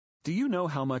Do you know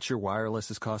how much your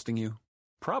wireless is costing you?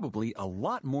 Probably a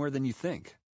lot more than you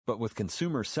think. But with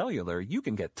Consumer Cellular, you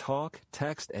can get talk,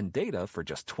 text, and data for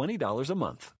just $20 a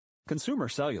month. Consumer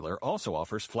Cellular also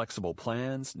offers flexible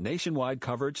plans, nationwide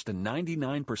coverage to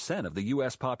 99% of the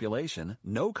U.S. population,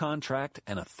 no contract,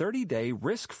 and a 30-day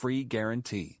risk-free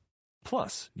guarantee.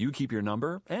 Plus, you keep your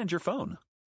number and your phone.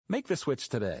 Make the switch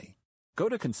today. Go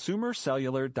to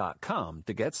ConsumerCellular.com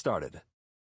to get started.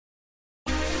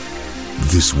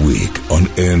 This week on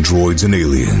Androids and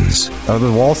Aliens. Are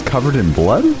the walls covered in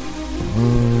blood?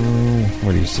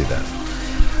 Where do you see that?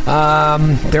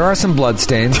 There are some blood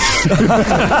stains.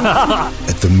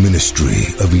 At the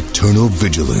Ministry of Eternal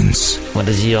Vigilance. What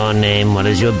is your name? What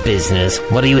is your business?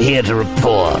 What are you here to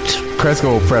report?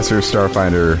 Kresko will press her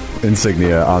Starfinder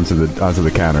insignia onto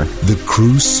the counter. The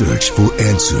crew's search for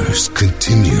answers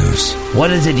continues.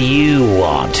 What is it you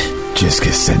want?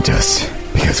 Jiska sent us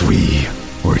because we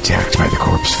were attacked by the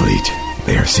corpse fleet.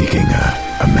 They are seeking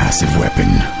a massive weapon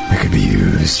that could be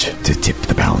used to tip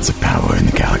the balance of power in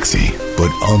the galaxy.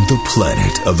 But on the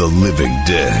planet of the living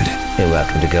dead. You're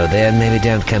welcome to go there and maybe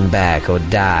don't come back or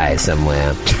die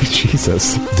somewhere.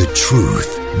 Jesus. The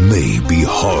truth may be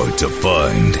hard to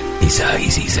find. He's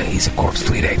a corpse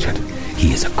fleet agent.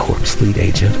 He is a corpse fleet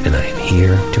agent, and I am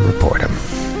here to report him.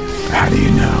 How do you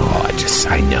know?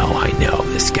 Oh, I know.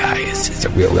 This guy is a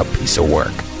real piece of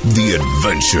work. The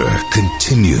adventure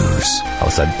continues. All of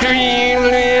a sudden,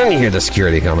 you hear the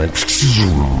security coming.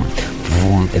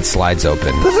 It slides open.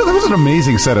 That was an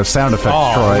amazing set of sound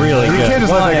effects, Troy. Really you good. can't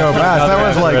just let that go past. That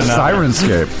was like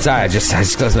Sirenscape. Sorry, I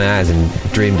just closed my eyes and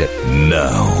dreamed it.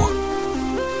 Now.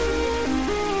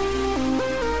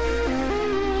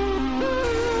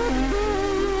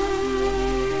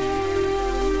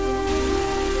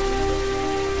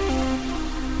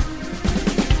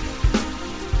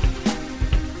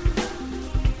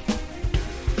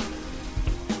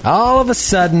 All of a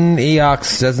sudden,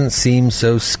 Eox doesn't seem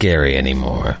so scary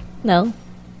anymore. No.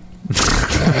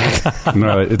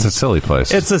 No, it's a silly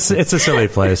place. It's a silly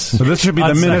place. So this should be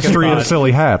the Ministry of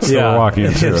Silly Hats that we're walking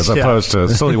into, as opposed to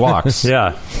silly walks.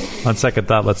 Yeah. On second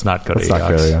thought, let's not go to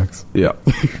Eox. Yeah.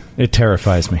 It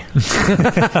terrifies me.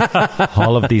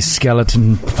 All of these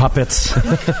skeleton puppets,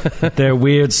 their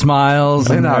weird smiles.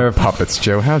 They're and not their puppets,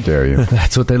 Joe. How dare you?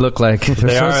 That's what they look like.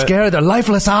 They're so scary. They're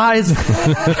lifeless eyes.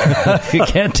 You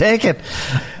can't take it.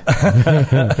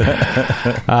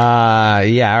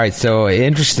 Yeah, all right. So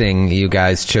interesting, you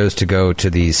guys chose to go to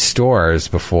these stores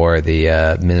before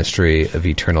the Ministry of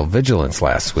Eternal Vigilance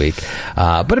last week,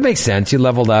 but it makes sense. You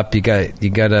leveled up. You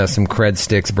got some cred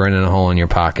sticks burning a hole in your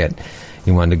pocket.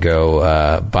 You wanted to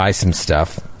go buy some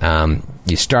stuff.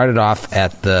 You started off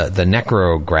at the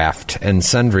Necrograft and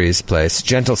Sundries place,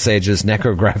 Gentle Sages,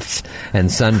 Necrographs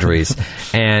and Sundries,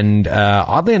 and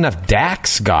oddly enough,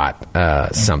 Dax got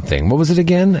something. What was it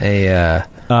again?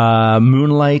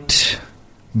 Moonlight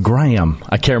Graham.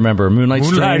 I can't remember. Moonlight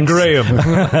Graham.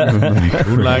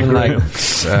 Moonlight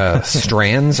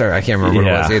Strands, or I can't remember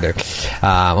what it was either.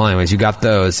 Well, anyways, you got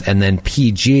those, and then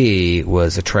PG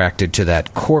was attracted to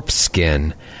that corpse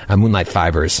skin, Moonlight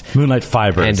Fibers.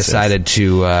 And decided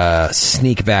to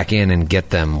sneak back in and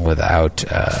get them without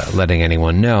letting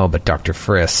anyone know, but Dr.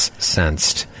 Friss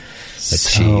sensed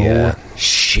that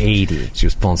shady. She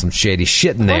was pulling some shady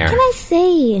shit in there. What can I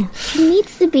say? She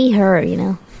needs to be her, you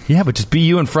know. Yeah, but just be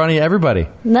you in front of everybody.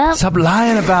 No. Stop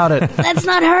lying about it. That's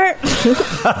not her.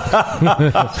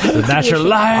 That's your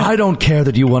lie. I don't care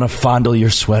that you want to fondle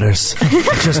your sweaters.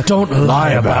 Just don't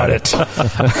lie about it.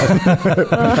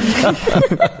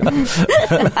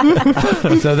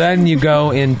 So then you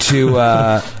go into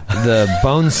the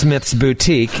Bonesmith's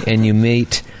boutique and you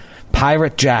meet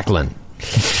Pirate Jacqueline.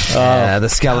 The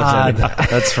skeleton. God,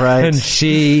 that's right. And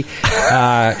she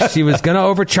was going to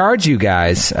overcharge you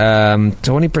guys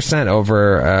 20%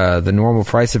 over the normal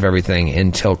price of everything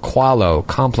until Qualo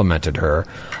complimented her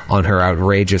on her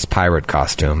outrageous pirate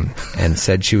costume and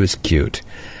said she was cute.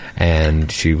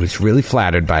 And she was really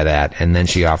flattered by that. And then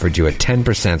she offered you a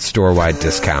 10% store-wide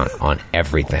discount on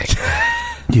everything.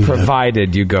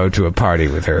 Provided you go to a party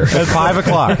with her. At 5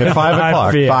 o'clock. At 5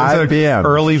 o'clock. 5 p.m.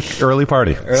 Early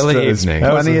party. Early evening.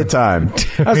 Plenty of time.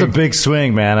 That was a big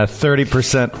swing, man. A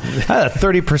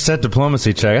 30%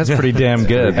 diplomacy check. That's pretty damn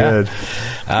good. Good.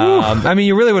 I mean,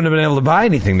 you really wouldn't have been able to buy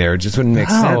anything there. It just wouldn't make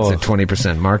sense at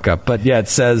 20% markup. But yeah, it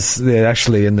says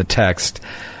actually in the text,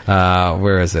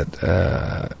 Where is it?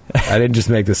 I didn't just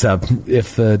make this up. If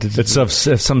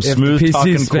some smooth the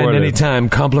talking PCs spend any time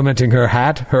complimenting her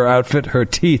hat, her outfit, her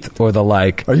teeth, or the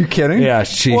like. Are you kidding? Yeah,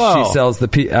 she sells the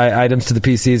items to the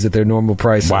PCs at their normal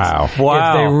prices. Wow. If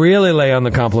they really lay on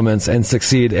the compliments and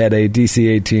succeed at a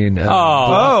DC-18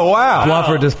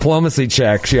 bluffer diplomacy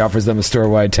check, she offers them a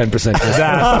store-wide 10% discount.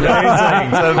 That's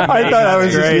amazing. I thought that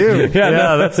was just you.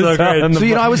 Yeah, that's so great.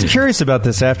 So, I was curious about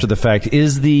this after the fact.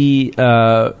 Is the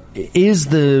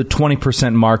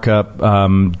 20% markup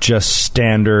just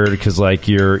standard because like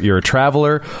you're a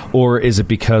traveler, or is it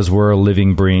because we're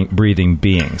living, breathing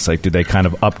beings? Like, do they kind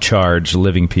of upcharge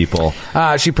living people?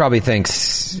 She probably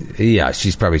thinks,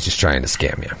 she's probably just trying to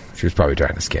scam you. She was probably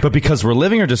trying to scam. But because we're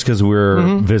living, or just because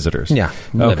we're visitors? Yeah,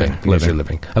 living. You're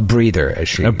living. A breather, as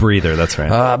she. A breather. That's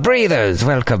right. Breathers,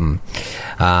 welcome.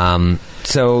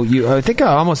 So I think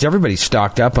almost everybody's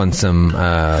stocked up on some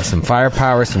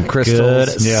firepower, some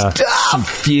crystals, some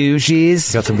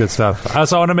fusies. Got some good stuff.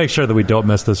 So I want to make sure that we don't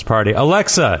miss this party.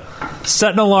 Alexa,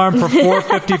 set an alarm for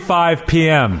 4:55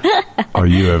 p.m. Oh,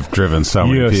 you have driven so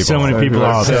many people. So many people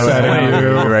are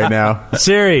right now.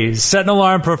 Siri, set an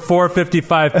alarm for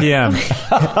 4:55 p.m.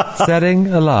 Setting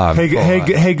alarm.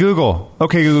 Hey, Google.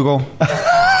 Okay, Google.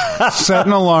 Set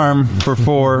an alarm for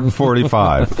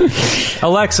 4:45.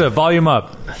 Alexa, volume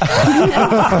up.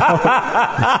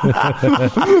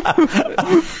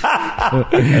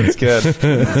 That's good.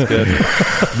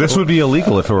 This would be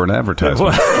illegal if it were an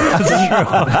advertisement.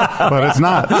 But it's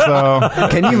not. So,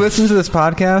 can you listen to this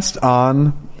podcast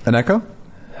on an Echo?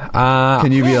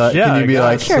 Can you be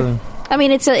like? Sure. I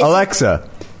mean, it's Alexa,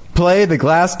 play the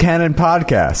Glass Cannon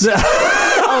podcast.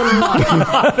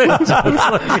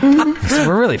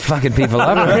 We're really fucking people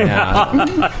up right now.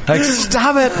 Like,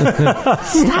 stop it.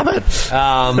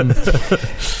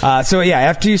 So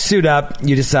after you suit up,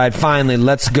 you decide, finally,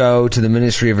 let's go to the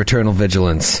Ministry of Eternal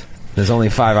Vigilance. There's only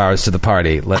 5 hours to the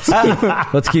party. Let's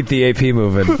keep the AP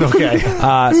moving. Okay.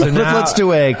 So now, let's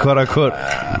do a quote-unquote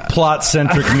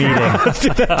plot-centric meeting.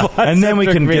 And then we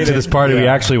can get to this party we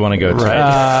actually want to go to.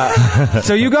 Right.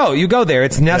 So you go there.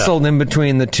 It's nestled in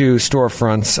between the two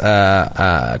storefronts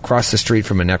across the street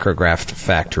from a necrograph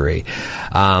factory.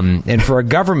 And for a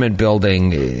government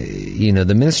building,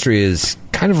 the ministry is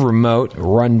kind of remote,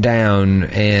 run down,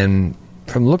 and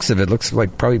from the looks of it, looks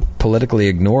like probably politically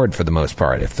ignored for the most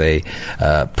part if they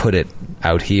put it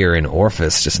out here in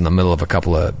Orphis, just in the middle of a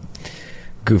couple of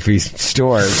goofy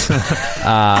stores.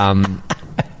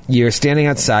 You're standing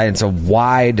outside. It's a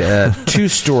wide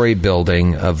two-story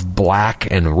building of black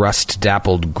and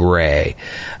rust-dappled gray.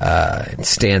 It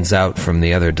stands out from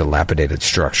the other dilapidated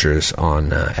structures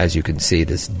on, as you can see,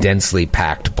 this densely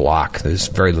packed block. There's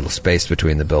very little space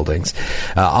between the buildings.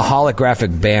 A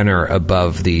holographic banner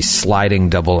above the sliding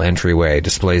double entryway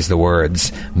displays the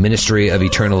words, Ministry of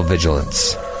Eternal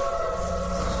Vigilance,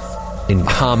 in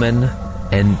Common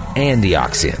and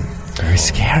Deoxyan. Very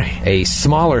scary. A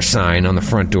smaller sign on the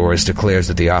front doors declares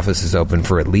that the office is open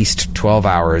for at least 12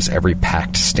 hours every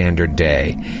packed standard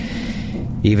day,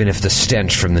 even if the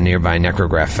stench from the nearby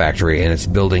necrograph factory and its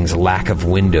building's lack of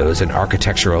windows and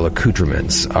architectural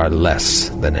accoutrements are less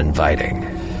than inviting.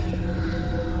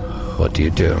 What do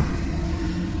you do?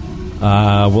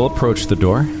 We'll approach the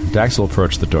door. Dax will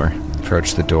approach the door.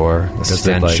 Approach the door. The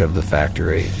stench of the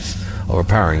factory is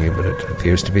overpowering you, but it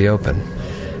appears to be open.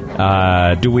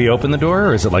 Do we open the door,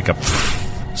 or is it like a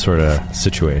sort of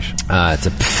situation? It's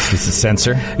a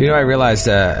sensor. I realized,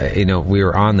 we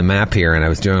were on the map here, and I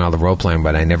was doing all the role playing,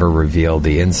 but I never revealed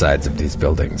the insides of these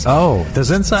buildings. Oh, there's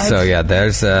insides. So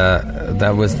there's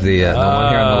that was the one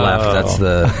here on the left. That's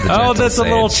the that's sage. A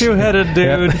little two-headed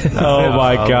dude. Yep. Oh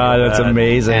my God, that's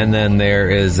amazing. And then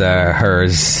there is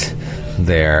hers.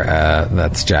 There,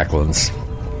 that's Jacqueline's.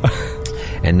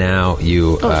 And now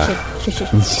you... It's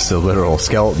just a literal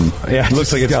skeleton. Yeah, it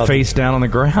looks like it's face down on the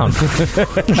ground.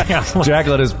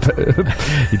 Jacqueline is...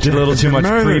 You did a little too much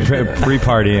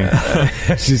pre-partying.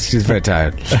 She's very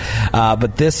tired.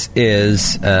 But this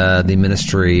is the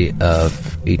Ministry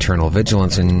of Eternal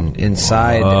Vigilance. And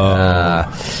inside...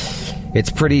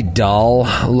 it's pretty dull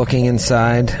looking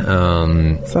inside. Are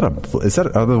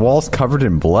the walls covered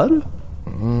in blood?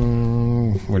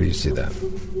 Where do you see that?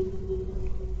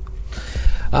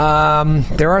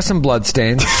 There are some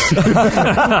bloodstains. I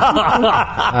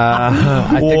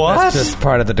think that's just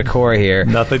part of the decor here.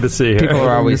 Nothing to see here. People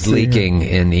are always leaking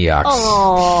in Eox.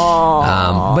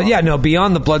 But yeah, no,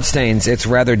 beyond the bloodstains, it's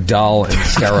rather dull and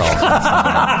sterile.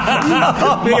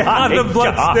 Beyond the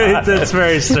bloodstains, it's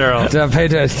very sterile. Pay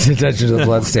attention to the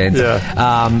bloodstains. Yeah.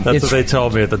 That's what they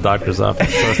told me at the doctor's office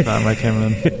the first time I came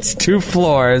in. It's 2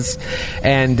 floors,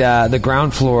 and the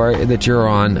ground floor that you're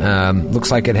on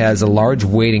looks like it has a large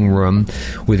waiting room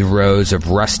with rows of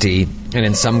rusty and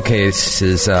in some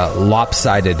cases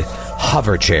lopsided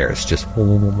hover chairs just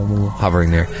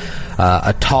hovering there.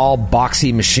 A tall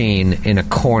boxy machine in a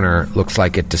corner looks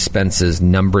like it dispenses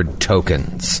numbered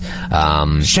tokens.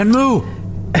 Shenmue!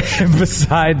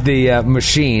 Beside the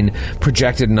machine,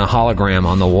 projected in a hologram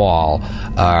on the wall,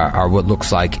 are what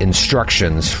looks like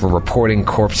instructions for reporting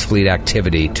Corpse Fleet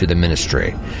activity to the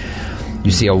Ministry. You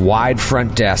see a wide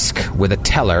front desk with a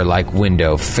teller-like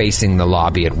window facing the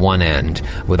lobby at one end,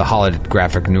 with a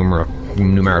holographic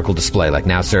numerical display, like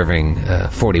now serving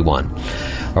 41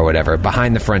 or whatever.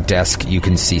 Behind the front desk, you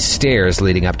can see stairs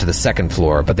leading up to the second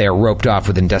floor, but they are roped off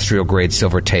with industrial-grade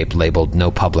silver tape labeled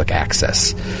 "No Public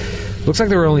Access." Looks like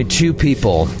there are only 2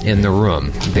 people in the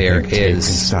room. There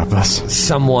is stop us.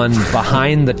 Someone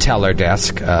behind the teller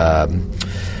desk.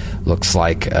 Looks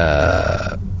like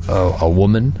a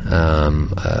woman,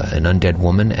 an undead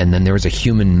woman, and then there was a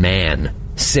human man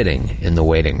sitting in the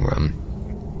waiting room.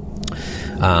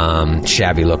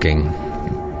 Shabby-looking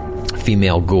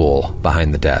female ghoul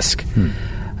behind the desk.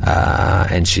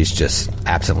 And she's just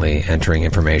absently entering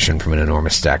information from an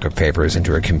enormous stack of papers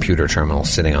into a computer terminal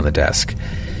sitting on the desk.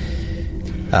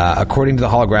 According to the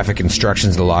holographic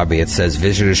instructions in the lobby, it says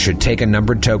visitors should take a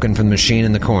numbered token from the machine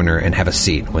in the corner and have a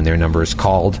seat. When their number is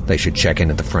called, they should check in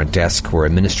at the front desk where a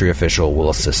ministry official will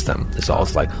assist them. This all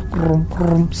is like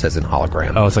says in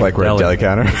hologram. Oh, it's like we're at deli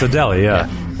counter. It's a deli, yeah.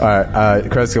 All right,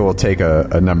 Kreska will take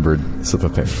a numbered slip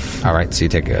of paper. All right, so you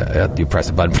take you press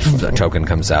a button, a token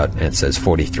comes out, and it says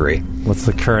 43. What's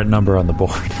the current number on the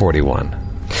board? 41.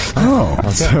 Oh,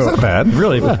 that's not bad.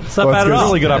 Really, it's not bad at all.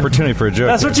 Really good opportunity for a joke.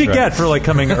 That's what you get for like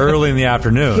coming early in the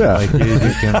afternoon. Yeah. Like you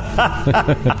can.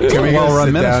 Can we go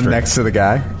sit down next to the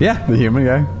guy? Yeah, the human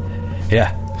guy.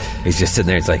 Yeah, he's just sitting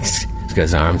there. He's like, he's got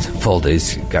his arms folded.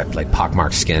 He's got like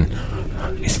pockmarked skin.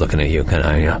 He's looking at you, kind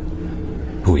of.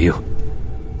 Who are you?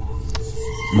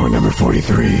 More number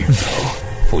 43.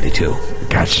 42.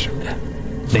 Gotcha.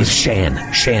 Name's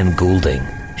Shan Goulding.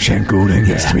 Shan Goulding.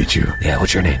 Nice to meet you. Yeah,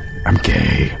 what's your name? I'm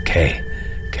Kay. Kay.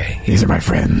 These are my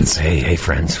friends. Hey,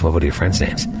 friends. What are your friends'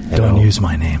 names? Don't use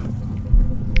my name.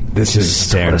 This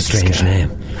is what a strange name.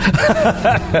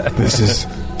 This is.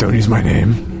 Don't use my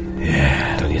name.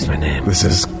 Yeah, don't use my name. This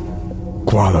is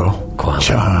Qualo.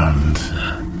 Charmed.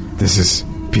 This is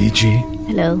Peachy.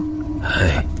 Hello.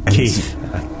 Hi. Keith.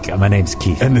 My name's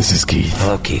Keith. And this is Keith.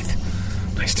 Hello, Keith.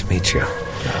 Nice to meet you.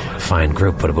 What a fine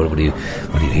group. What do you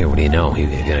hear? What do you know? You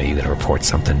gonna report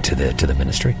something to the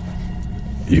ministry?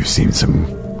 You've seen some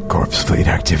Corpse Fleet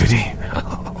activity.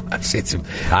 Oh, I've seen some.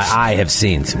 I have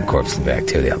seen some Corpse Fleet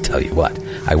activity. I'll tell you what.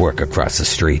 I work across the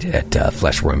street at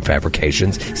Fleshworm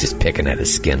Fabrications. He's just picking at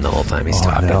his skin the whole time he's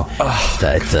talking. No.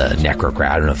 It's a necrograph.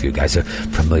 I don't know if you guys are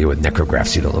familiar with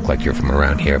necrographs. You don't look like you're from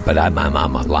around here, but I'm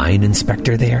a line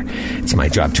inspector there. It's my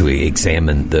job to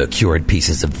examine the cured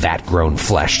pieces of vat-grown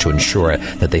flesh to ensure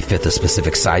that they fit the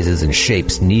specific sizes and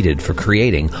shapes needed for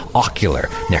creating ocular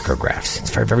necrographs.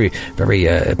 It's very, very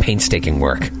painstaking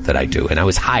work that I do, and I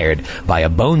was hired by a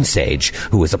bone sage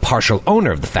who was a partial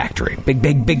owner of the factory.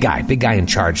 Big guy in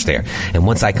charge there. And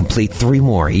once I complete 3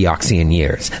 more Eoxian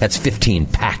years, that's 15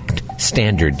 packed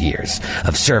standard years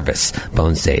of service,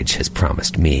 Bone Sage has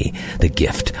promised me the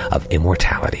gift of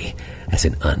immortality as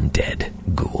an undead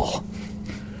ghoul.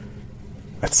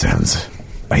 That sounds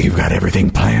like you've got everything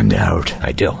planned out.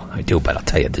 I do, but I'll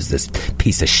tell you, there's this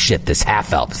piece of shit, this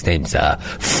half-elf. His name's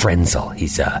Frenzel.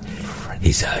 He's a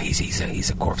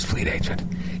Corpse Fleet agent.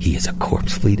 He is a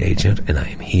Corpse Fleet agent, and I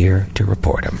am here to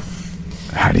report him.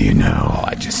 How do you know? Oh,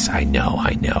 I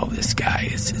know. This guy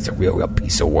is a real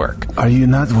piece of work. Are you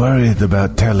not worried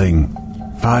about telling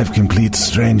 5 complete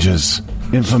strangers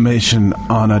information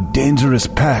on a dangerous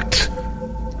pact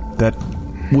that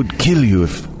would kill you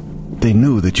if they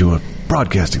knew that you were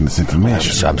broadcasting this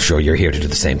information? So I'm sure you're here to do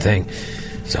the same thing.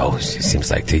 So it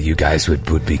seems like that you guys would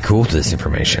be cool to this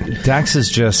information. Dax is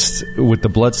just with the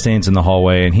bloodstains in the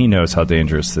hallway, and he knows how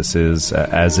dangerous this is.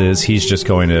 He's just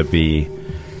going to be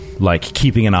like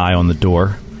keeping an eye on the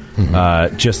door,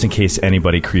 just in case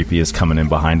anybody creepy is coming in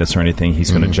behind us or anything.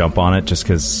 He's going to jump on it just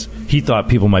because he thought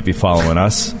people might be following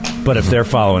us. But if they're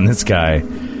following this guy,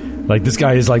 Like, this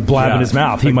guy is, like, blabbing his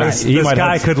mouth. He might. This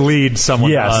guy could lead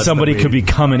someone. Yeah, somebody could be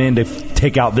coming in to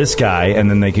take out this guy, and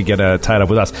then they could get tied up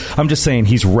with us. I'm just saying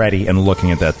he's ready and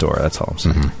looking at that door. That's all I'm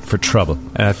saying. For trouble.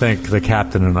 And I think the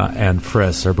captain and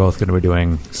Friss are both going to be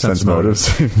doing sense motives.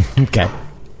 Okay.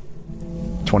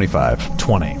 25.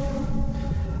 20.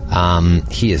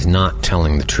 He is not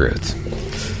telling the truth.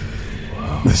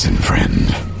 Listen, friend.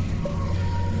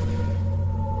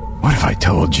 What if I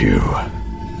told you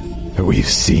that we've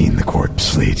seen the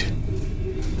corpse fleet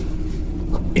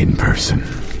in person?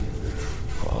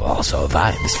 Also have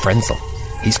I, this Frenzel.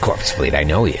 He's Corpse Fleet, I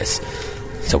know he is.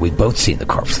 So we've both seen the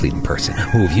Corpse Fleet in person.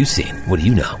 Who have you seen? What do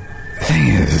you know? The thing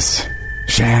is,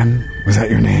 Shan, was that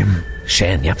your name?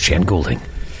 Shan, yep, Shan Goulding.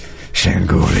 Shan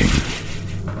Goulding.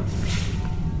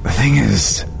 The thing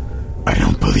is, I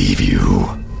don't believe you.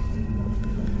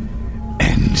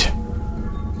 And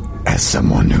as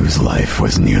someone whose life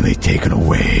was nearly taken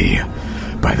away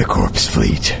by the corpse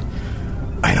fleet,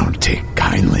 I don't take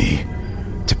kindly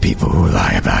to people who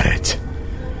lie about it.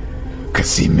 'Cause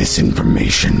see,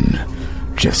 misinformation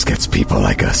just gets people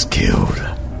like us killed.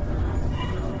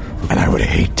 And I would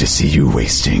hate to see you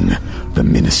wasting the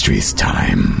ministry's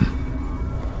time.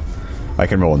 I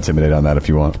can roll Intimidate on that if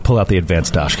you want. Pull out the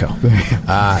advanced Dashko.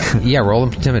 Yeah, roll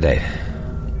Intimidate.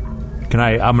 Can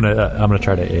I? I'm gonna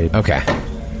try to aid. Okay.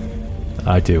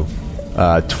 I do.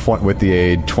 With the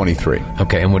aid, 23.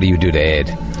 Okay, and what do you do to aid?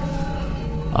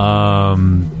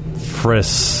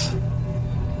 Friss.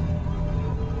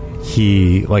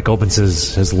 He like opens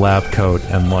his lab coat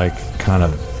and like kind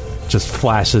of just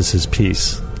flashes his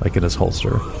piece like in his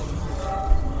holster.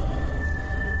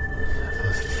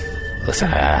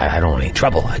 Listen, I don't want any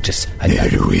trouble. Neither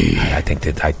do we. I think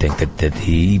that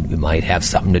he might have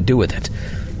something to do with it.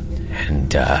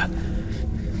 And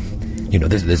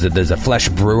there's a flesh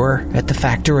brewer at the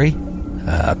factory,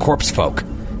 a corpse folk.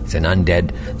 It's an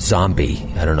undead zombie.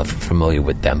 I don't know if you're familiar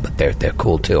with them, but they're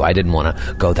cool too. I didn't want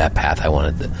to go that path. I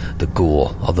wanted the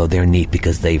ghoul, although they're neat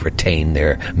because they retain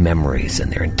their memories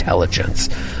and their intelligence.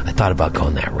 I thought about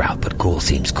going that route, but ghoul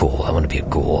seems cool. I want to be a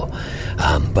ghoul.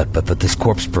 But this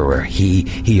corpse brewer,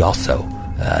 he also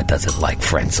doesn't like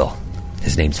Frenzel.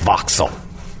 His name's Voxel.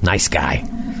 Nice guy.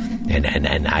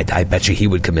 And I bet you he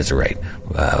would commiserate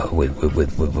with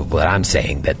what I'm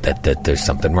saying, that there's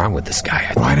something wrong with this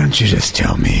guy. Why don't you just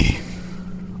tell me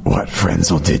what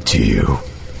Frenzel did to you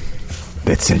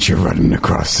that sent you running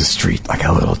across the street like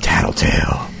a little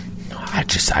tattletale? I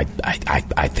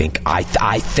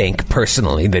think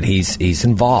personally that he's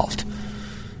involved.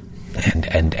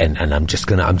 And I'm just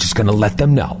gonna let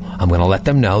them know. I'm gonna let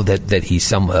them know that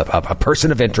he's a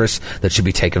person of interest that should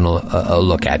be taken a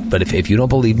look at. But if you don't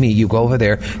believe me, you go over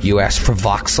there, you ask for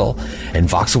Voxel, and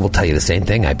Voxel will tell you the same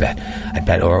thing. I bet,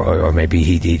 or maybe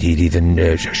he'd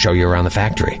even show you around the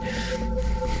factory.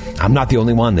 I'm not the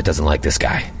only one that doesn't like this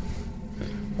guy.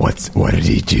 What did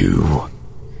he do?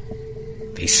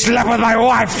 He slept with my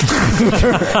wife!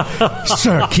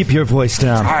 Sir, keep your voice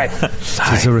down. Sorry.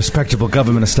 This is a respectable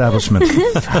government establishment.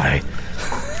 Sorry.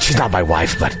 She's not my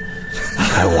wife, but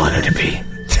I want her to be.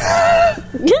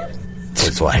 It's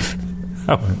his wife.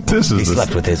 He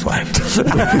slept with his wife. He slept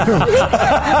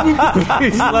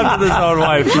with his own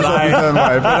wife, but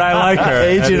I like her.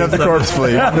 Agent of the corpse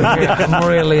fleet. I'm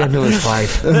really into his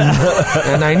wife.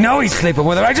 And I know he's sleeping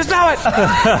with her. I just know it.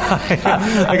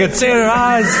 I could see it in her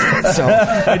eyes. So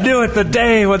I knew it the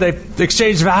day when they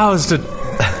exchanged vows to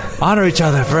honor each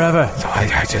other forever. So I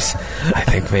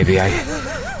think maybe I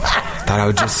thought I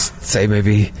would just say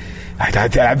maybe I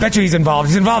bet you he's involved.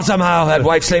 He's involved somehow, that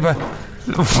wife sleeper.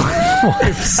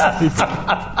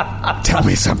 Tell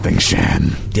me something,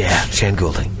 Shan. Yeah, Shan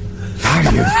Goulding.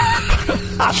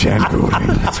 Shan Goulding.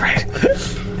 That's right.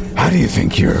 How do you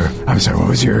think I'm sorry, what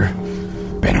was your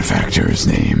benefactor's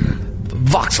name?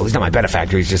 Voxel. He's not my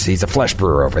benefactor. He's a flesh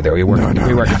brewer over there. We work in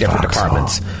different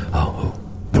departments. Oh, who?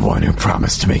 The one who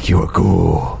promised to make you a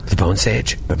ghoul. The Bone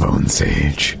Sage? The Bone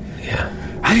Sage. Yeah.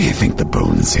 How do you think the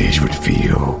Bone Sage would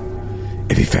feel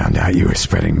if he found out you were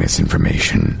spreading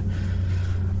misinformation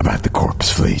about the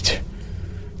corpse fleet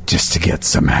just to get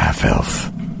some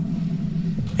half-elf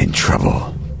in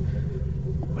trouble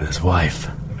with his wife?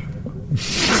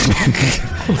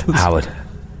 How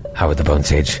would the Bone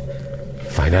Sage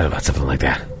find out about something like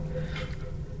that?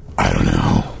 I don't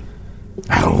know.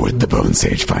 How would the Bone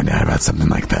Sage find out about something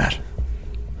like that?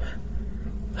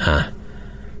 Huh.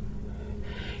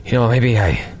 You know, maybe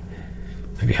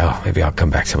I'll come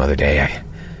back some other day. I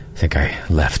think I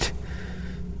left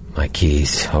my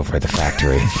keys over at the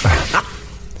factory.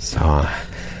 So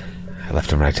I left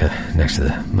them right next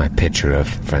to my picture of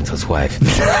Frenzel's wife.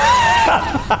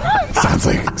 Sounds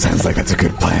like that's a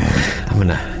good plan.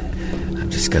 I'm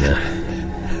just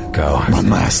gonna go. One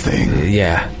last thing.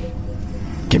 Yeah.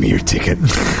 Give me your ticket.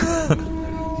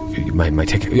 My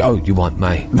ticket. Oh, you want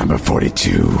my number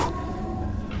 42?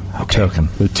 Okay. Token.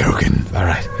 The token. All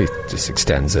right. He just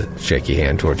extends a shaky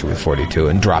hand towards you with 42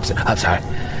 and drops it. I'm sorry.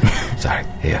 Sorry.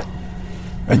 Here.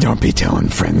 And don't be telling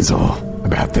Frenzel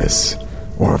about this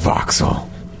or Voxel.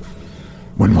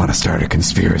 Wouldn't want to start a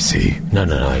conspiracy. No.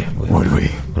 Would we?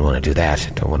 Don't want to do that.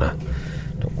 Don't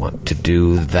want to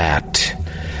do that.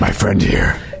 My friend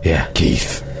here. Yeah.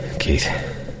 Keith.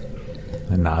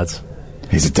 And nods.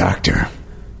 He's a doctor.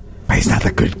 But he's not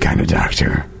the good kind of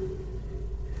doctor.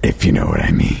 If you know what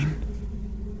I mean.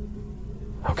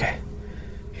 Okay.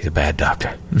 He's a bad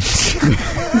doctor.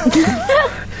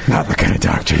 Not the kind of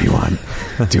doctor you want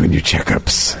doing your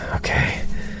checkups. Okay.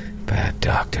 Bad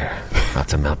doctor.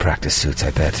 Lots of malpractice suits, I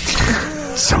bet.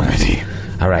 So many.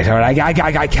 All right.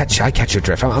 I catch your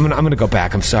drift. I'm gonna go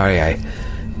back. I'm sorry.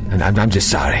 I'm just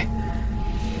sorry.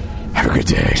 Have a good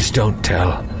day. Just don't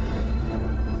tell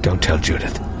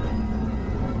Judith.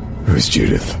 Who's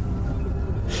Judith?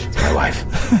 It's my wife.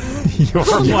 Your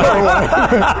wife.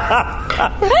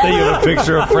 You have a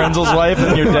picture of Frenzel's wife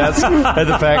on your desk at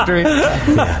the factory?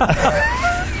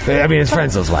 Yeah. I mean, it's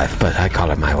Frenzel's wife, but I call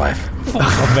her my wife.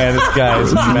 Oh, man, this guy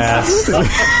is messed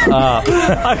up.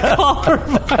 I call her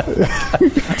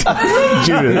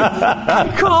Judith.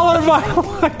 I call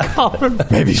her.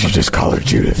 Maybe you should just call her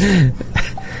Judith.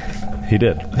 He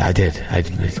did. I did.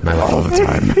 It's my wife. All the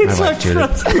time. My wife,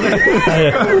 Judith.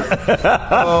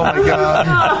 Oh, my God.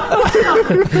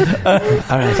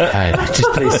 All right. Just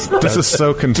please. This is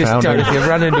so Just confounding. don't. If you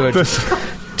run into it,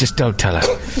 just don't tell her.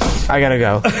 I gotta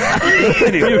go.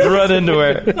 You run into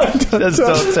her. Just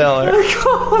don't tell her.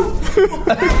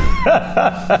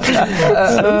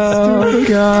 Oh,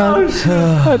 God.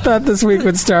 I thought this week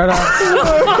would start off.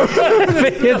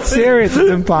 It's serious.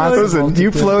 It's impossible. Listen, you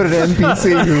floated an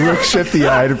NPC who looked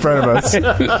shifty-eyed in front of us.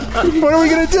 What are we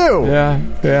going to do?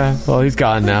 Yeah. Well, he's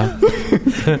gone now.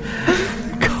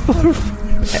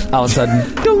 All of a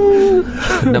sudden,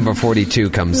 ding, number 42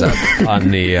 comes up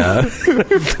on the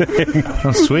thing.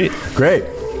 Oh, sweet. Great.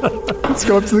 Let's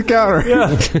go up to the counter. Yeah.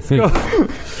 Let's go.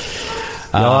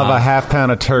 I'll have a half pound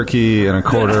of turkey and a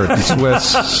quarter of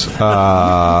Swiss.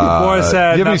 More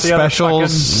sad, do you have any not the other fucking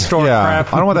specials? store Yeah,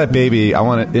 crap. I don't want that baby. I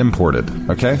want it imported.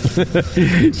 Okay.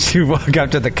 You walk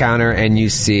up to the counter and you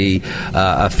see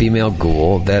a female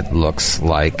ghoul that looks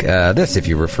like this. If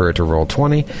you refer to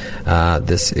Roll20,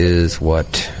 this is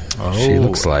what she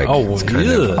looks like. Oh, it's kind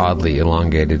of oddly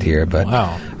elongated here, but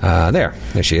wow. There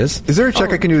she is. Is there a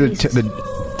check I can do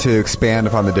to expand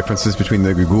upon the differences between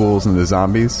the ghouls and the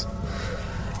zombies?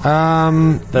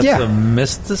 That's yeah. a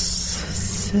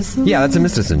mysticism? Yeah, that's a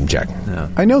mysticism check. Yeah.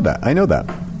 I know that. I know that.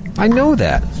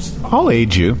 I'll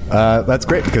aid you. That's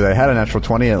great because I had a natural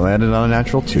 20 and it landed on a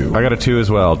natural 2. I got a 2 as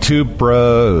well. 2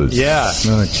 bros. Yeah.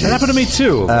 Oh, That happened to me,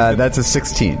 too. That's a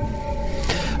 16.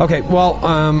 Okay, well,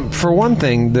 for one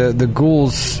thing, the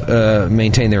ghouls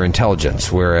maintain their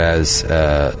intelligence, whereas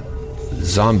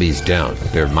zombies don't.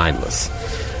 They're mindless.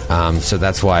 So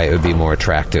that's why it would be more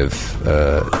attractive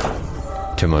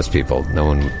to most people.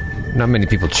 Not many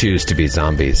people choose to be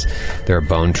zombies. There are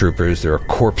bone troopers. There are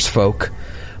corpse folk.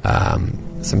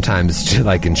 Sometimes,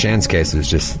 like in Shan's case, it was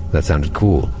just that sounded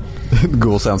cool.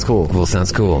 Ghoul sounds cool. Ghoul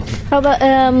sounds cool. How about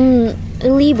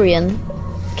Librian?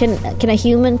 Can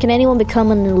anyone become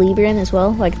an Librian as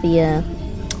well? Like the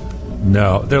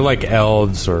No, they're like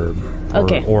elves or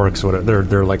Okay. orcs, whatever.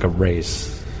 They're like a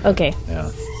race. okay, Yeah.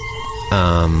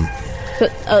 so,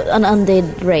 an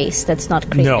undead race that's not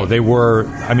created. No, they were.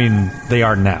 I mean, they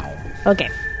are now. Okay.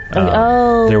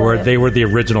 They were the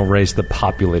original race that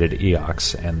populated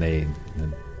Eox, and they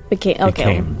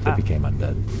became became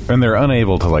undead. And they're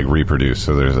unable to like reproduce.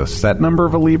 So there's a set number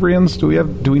of Alibrians. Do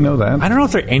we know that? I don't know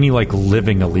if there are any like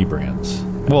living Alibrians.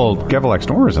 Well, Gevelax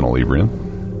Nor is an Alibrian.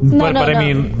 But I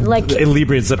mean, like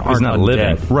Alibrians that aren't not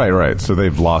undead. living. Right. So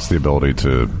they've lost the ability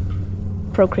to.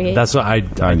 procreate. That's what I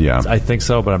yeah. I think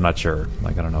so, but I'm not sure.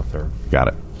 Like I don't know if they're. Got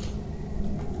it.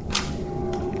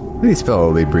 How do you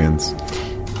spell Librians?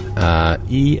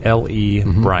 E-L-E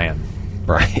Brian.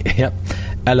 Brian. Yep.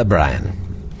 Ella Brian.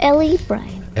 Ellie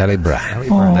Brian. Ellie Brian.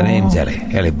 The name's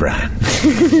Ellie Brian.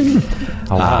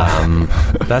 Oh, wow.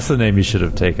 That's the name you should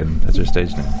have taken as your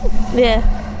stage name.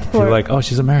 Yeah. You're like, oh,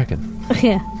 she's American.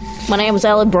 Yeah. My name is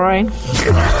Ellie Brian.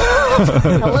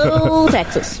 Hello,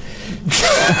 Texas.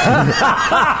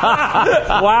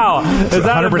 Wow. Is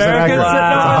that 100% American accurate. sitting over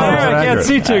there? I can't accurate.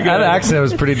 see too good. That accent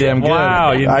was pretty damn good.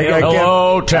 Wow. You I nailed it.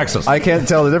 can't- Texas. I can't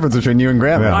tell the difference between you and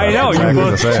Graham. I know. Exactly You're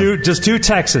the both same. just two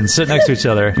Texans sitting next to each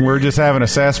other. We're just having a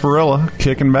sarsaparilla,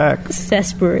 kicking back.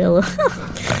 Sarsaparilla.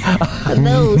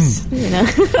 Those, you know.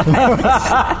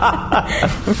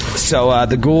 So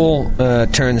the ghoul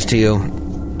turns to you.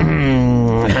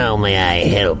 How may I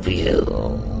help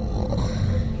you?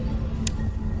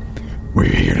 We're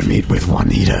here to meet with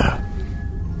Juanita.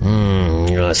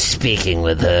 You're speaking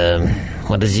with her.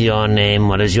 What is your name?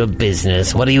 What is your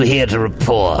business? What are you here to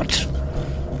report?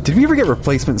 Did we ever get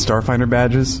replacement Starfinder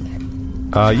badges?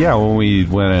 Yeah, when we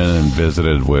went in and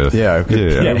visited with... Yeah.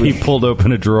 Yeah, he pulled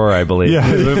open a drawer, I believe. Yeah,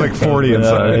 there's like 40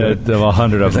 inside.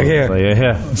 100 of them. here.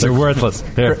 Yeah, they're worthless.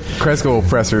 Here. Kreska will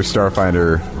press her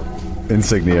Starfinder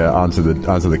insignia onto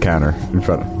the counter in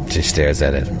front of him. She stares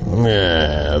at it.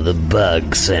 The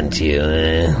bug sent you,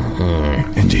 eh?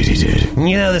 Indeed he did.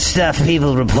 You know the stuff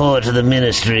people report to the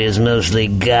ministry is mostly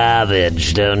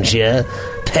garbage, don't you?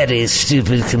 Petty,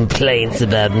 stupid complaints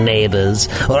about neighbors,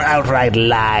 or outright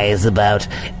lies about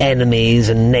enemies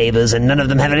and neighbors, and none of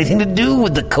them have anything to do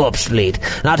with the corpse fleet,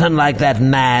 not unlike that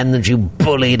man that you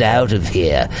bullied out of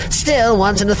here. Still,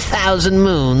 once in 1,000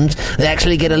 moons, they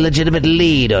actually get a legitimate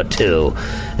lead or two.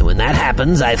 And when that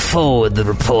happens, I forward the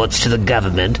reports to the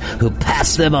government, who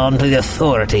pass them on to the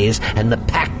authorities and the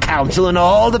Pact Council and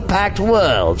all the Pact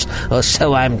worlds, or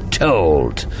so I'm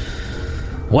told.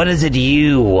 What is it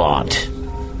you want?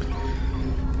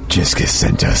 Jiska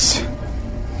sent us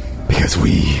because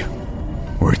we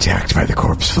were attacked by the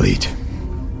corpse fleet.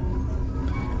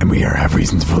 And we have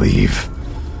reason to believe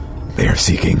they are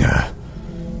seeking a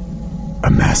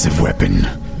massive weapon.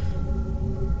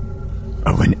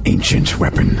 An ancient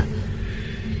weapon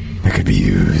that could be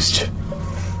used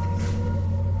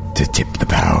to tip the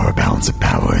balance of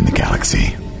power in the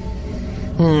galaxy.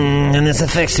 And this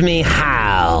affects me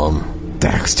how?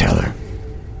 Dax Teller.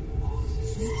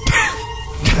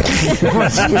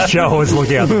 Joe was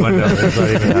looking out the window.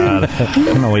 I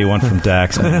don't know what you want from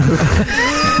Dax, man.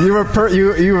 You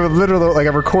were literally like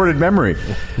a recorded memory.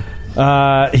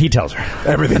 He tells her.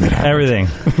 Everything that happened. Everything.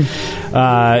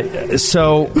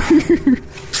 So...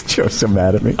 Joe's so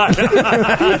mad at me.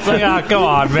 It's like, oh, come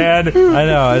on, man. I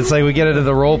know. It's like we get into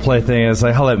the role play thing. And it's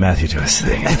like, I'll let Matthew do his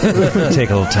thing. Take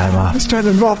a little time off. He's trying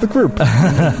to involve the group.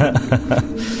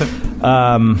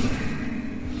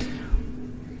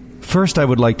 First, I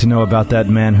would like to know about that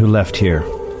man who left here.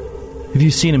 Have you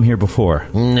seen him here before?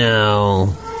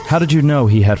 No. How did you know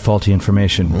he had faulty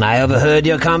information? I overheard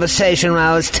your conversation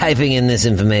while I was typing in this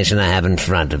information I have in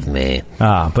front of me.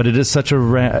 But it is such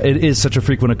a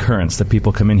frequent occurrence that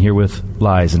people come in here with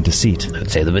lies and deceit.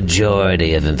 I'd say the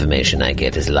majority of information I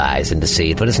get is lies and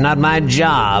deceit, but it's not my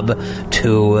job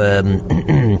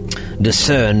to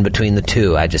discern between the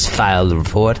two. I just file the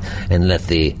report and let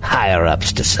the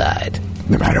higher-ups decide.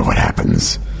 No matter what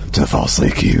happens to the falsely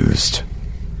accused.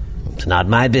 It's not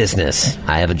my business.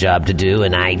 I have a job to do,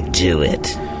 and I do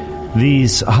it.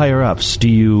 These higher-ups, do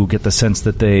you get the sense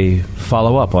that they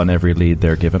follow up on every lead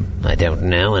they're given? I don't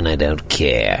know, and I don't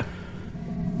care.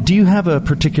 Do you have a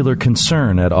particular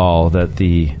concern at all that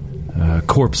the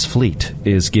corpse fleet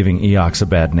is giving Eox a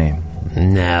bad name?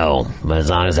 No, but as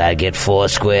long as I get 4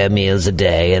 square meals a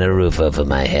day and a roof over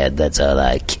my head, that's all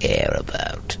I care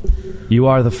about. You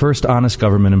are the first honest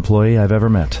government employee I've ever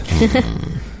met.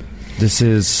 This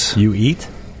is... You eat?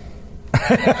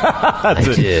 I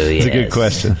do, yes. It's a good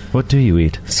question. What do you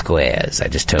eat? Squares. I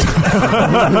just told you.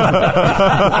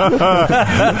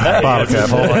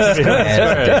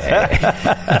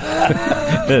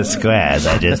 The squares,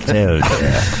 I just told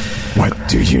you. What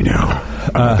do you know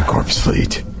about the corpse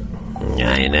fleet?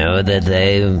 I know that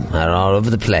they are all over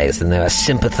the place, and there are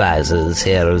sympathizers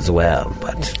here as well.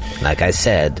 But, like I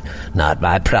said, not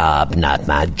my prob, not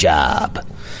my job.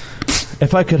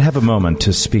 If I could have a moment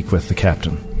to speak with the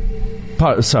captain.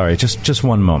 Sorry, just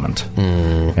one moment.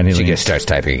 And he just starts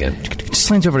typing again. Just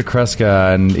leans over to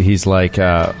Kreska, and he's like,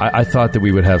 I thought that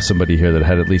we would have somebody here that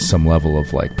had at least some level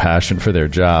of like passion for their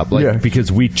job, like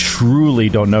because we truly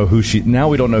don't know who she. Now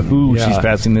we don't know who she's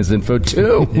passing this info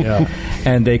to.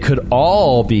 And they could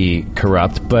all be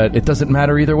corrupt, but it doesn't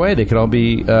matter either way. They could all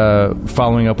be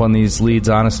following up on these leads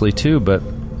honestly too, but.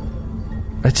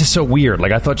 It's just so weird.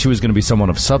 Like, I thought she was going to be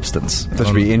someone of substance. I thought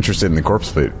she'd be interested in the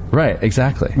corpse fleet. Right,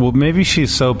 exactly. Well, maybe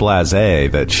she's so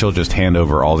blasé that she'll just hand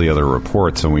over all the other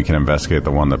reports and we can investigate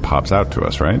the one that pops out to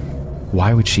us, right?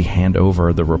 Why would she hand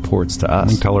over the reports to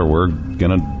us? Tell her we're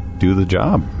going to do the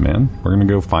job, man. We're going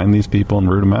to go find these people and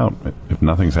root them out. If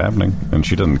nothing's happening, and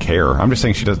she doesn't care. I'm just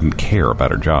saying she doesn't care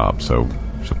about her job, so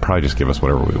she'll probably just give us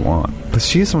whatever we want. But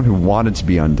she is someone who wanted to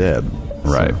be undead.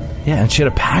 Right. So. Yeah, and she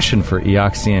had a passion for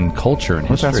Eoxian culture and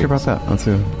Let's history. ask her about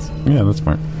that. Yeah, that's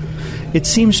smart. It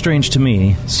seems strange to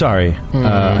me, sorry,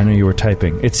 I know you were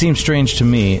typing. It seems strange to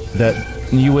me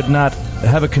that you would not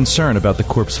have a concern about the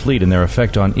Corpse Fleet and their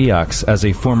effect on Eox as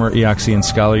a former Eoxian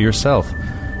scholar yourself.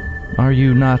 Are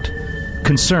you not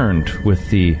concerned with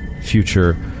the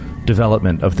future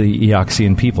development of the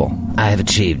Eoxian people? I have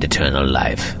achieved eternal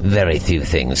life. Very few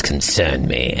things concern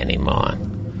me anymore.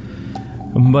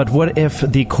 But what if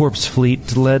the Corpse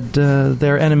Fleet led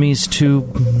their enemies to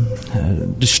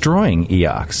destroying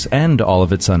Eox and all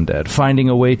of its undead, finding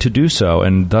a way to do so,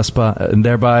 and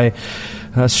thereby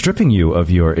stripping you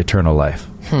of your eternal life?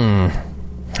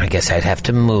 I guess I'd have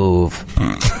to move.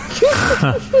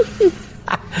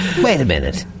 Wait a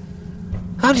minute.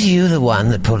 Aren't you the one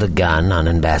that pulled a gun on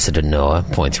Ambassador Noah?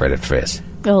 Points right at Frisk.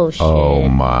 Oh, shit. Oh,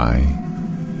 my.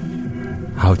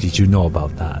 How did you know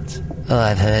about that? Oh,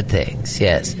 I've heard things,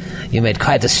 yes. You made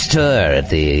quite a stir at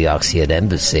the Eoxian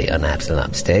embassy on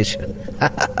Absalom Station.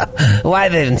 Why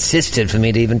they've insisted for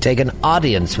me to even take an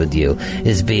audience with you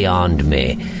is beyond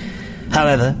me.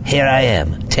 However, here I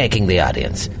am, taking the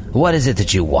audience. What is it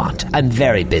that you want? I'm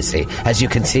very busy. As you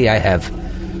can see, I have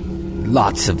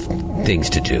lots of things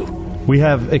to do. We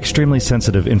have extremely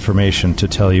sensitive information to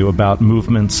tell you about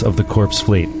movements of the Corpse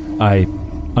Fleet. I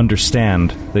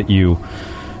understand that you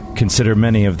consider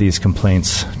many of these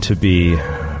complaints to be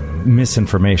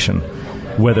misinformation,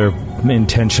 whether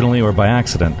intentionally or by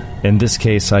accident. In this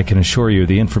case, I can assure you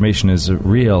the information is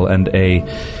real and a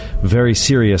very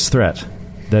serious threat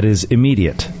that is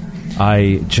immediate.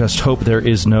 I just hope there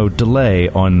is no delay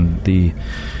on the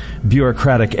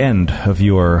bureaucratic end of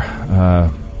your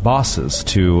bosses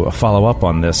to follow up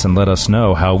on this and let us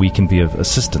know how we can be of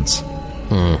assistance.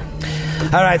 All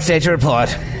right, state your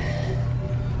report.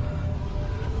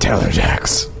 Tell her,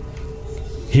 Dax.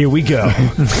 Here we go.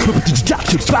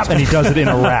 And he does it in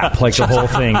a rap, like the whole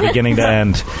thing, beginning to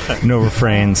end. No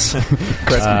refrains.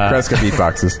 Kreska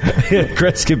beatboxes.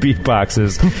 Kreska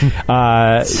beatboxes.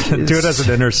 Do it as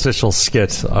an interstitial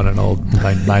skit on an old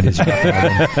 90s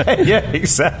album. Yeah,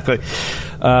 exactly.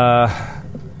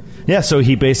 Yeah, so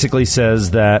he basically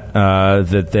says that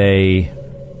that they...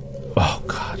 Oh,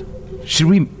 God. Should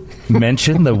we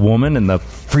mention the woman in the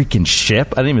freaking ship?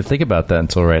 I didn't even think about that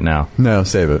until right now. No,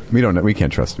 save it. We don't know. We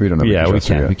can't trust. We don't know. Yeah, we trust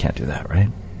her can't. yet. We can't do that, right?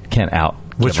 Can't out.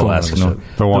 Which one was it?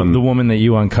 The one- the woman that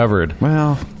you uncovered.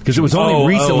 Well, Because it was only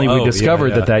recently we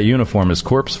discovered that uniform is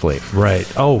Corpse Fleet.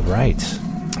 Right. Oh, right.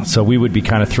 So we would be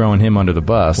kind of throwing him under the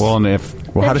bus. Well, and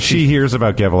how does she hears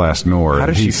about Gevelast Nor? how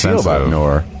does she feel about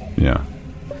Nor? Yeah.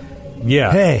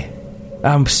 Yeah. Hey,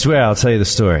 I swear I'll tell you the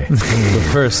story. But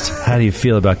first, how do you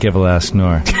feel about Gevelast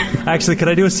Nor? Actually, can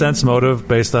I do a sense motive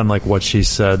based on like what she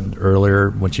said earlier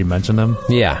when she mentioned him?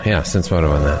 Yeah, sense motive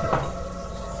on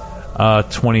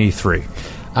that. 23.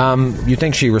 You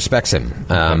think she respects him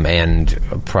and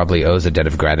probably owes a debt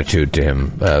of gratitude to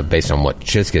him based on what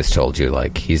Chizkis told you.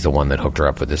 Like, he's the one that hooked her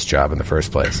up with this job in the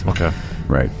first place. Okay.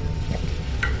 Right.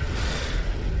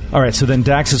 All right, so then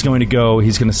Dax is going to go.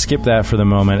 He's going to skip that for the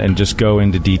moment and just go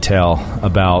into detail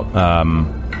about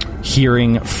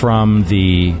hearing from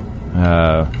the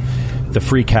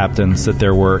free captains that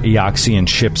there were Eoxian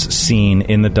ships seen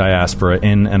in the diaspora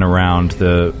in and around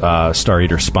the Star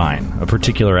Eater Spine, a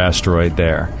particular asteroid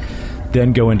there.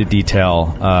 Then go into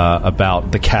detail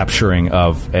about the capturing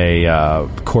of a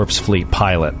Corpse Fleet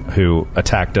pilot who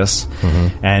attacked us.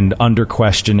 Mm-hmm. And under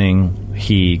questioning,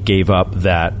 he gave up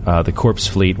that the Corpse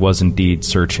Fleet was indeed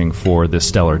searching for the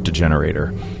stellar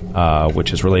degenerator,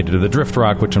 which is related to the Drift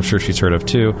Rock, which I'm sure she's heard of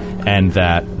too, and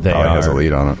that they has a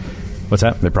lead on it. What's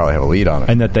that? They probably have a lead on it.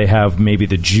 And that they have maybe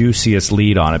the juiciest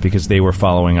lead on it because they were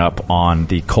following up on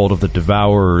the Cult of the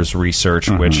Devourers research,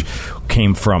 which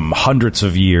came from hundreds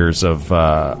of years of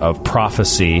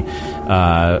prophecy.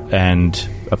 And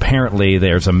apparently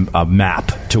there's a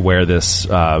map to where this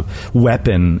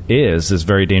weapon is, this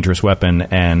very dangerous weapon,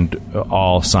 and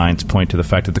all signs point to the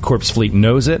fact that the Corpse Fleet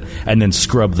knows it and then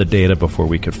scrubbed the data before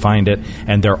we could find it,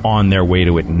 and they're on their way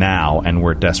to it now, and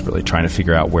we're desperately trying to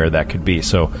figure out where that could be.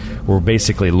 So we're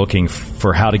basically looking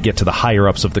for how to get to the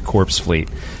higher-ups of the Corpse Fleet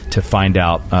to find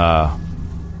out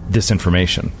this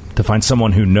information, to find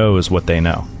someone who knows what they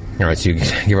know. All right, so you give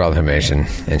her all the information,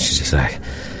 and she's just like...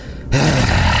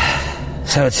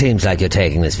 So it seems like you're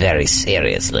taking this very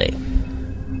seriously.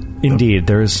 Indeed,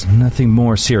 there is nothing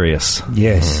more serious.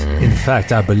 Yes. In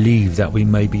fact, I believe that we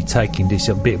may be taking this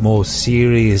a bit more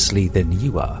seriously than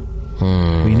you are.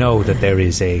 We know that there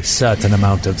is a certain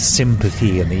amount of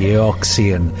sympathy in the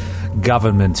Eoxian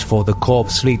government for the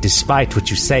Corpse Fleet, despite what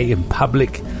you say in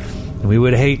public. We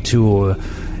would hate to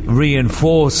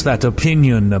reinforce that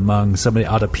opinion among some of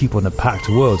the other people in the Pact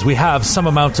Worlds. We have some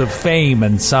amount of fame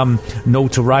and some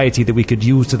notoriety that we could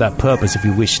use to that purpose if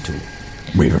we wish to.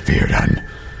 We've appeared on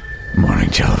morning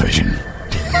television.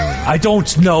 I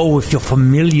don't know if you're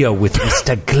familiar with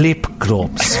Mr.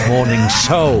 Glipgrop's morning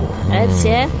show. That's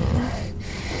it.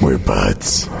 We're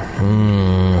buds.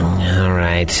 All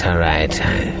right.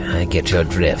 I get your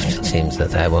drift. It seems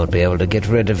that I won't be able to get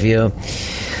rid of you.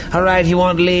 All right, you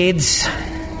want leads?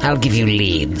 I'll give you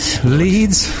leads.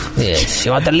 Leads? Yes.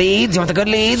 You want the leads? You want the good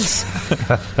leads?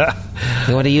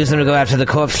 You want to use them to go after the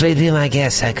Corpse Fleet? I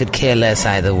guess I could care less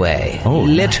either way. Oh,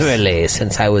 literally, nice.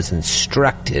 Since I was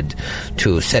instructed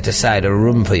to set aside a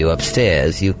room for you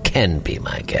upstairs, you can be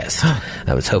my guest.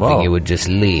 I was hoping you would just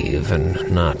leave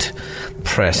and not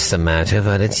press the matter,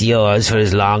 but it's yours for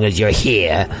as long as you're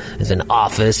here. As an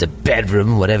office, a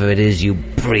bedroom, whatever it is you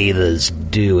breathers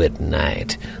do at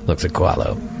night. Looks at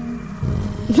Qualo.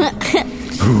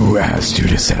 Who asked you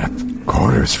to set up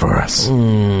quarters for us?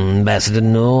 Ambassador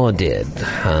Noor did,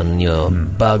 on your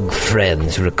bug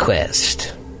friend's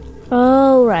request.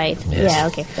 Oh, right. Yes. Yeah,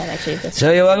 okay. That actually does.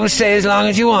 So you're welcome to stay as long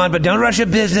as you want, but don't rush your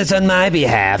business on my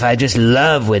behalf. I just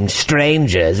love when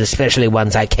strangers, especially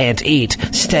ones I can't eat,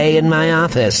 stay in my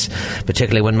office.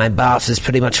 Particularly when my boss is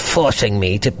pretty much forcing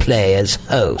me to play as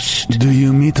host. Do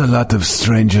you meet a lot of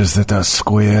strangers that are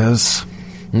squares?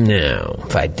 No,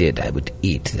 if I did, I would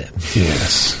eat them.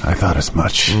 Yes, I thought as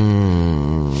much.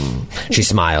 She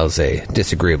smiles, a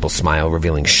disagreeable smile,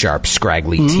 revealing sharp,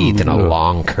 scraggly teeth and a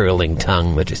long, curling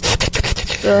tongue that just...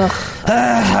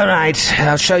 All right,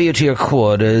 I'll show you to your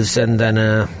quarters, and then,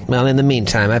 in the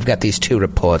meantime, I've got these 2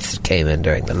 reports that came in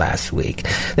during the last week.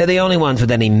 They're the only ones with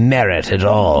any merit at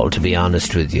all, to be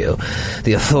honest with you.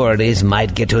 The authorities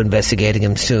might get to investigating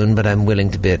them soon, but I'm willing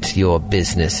to bet your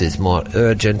business is more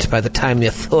urgent. By the time the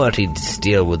authorities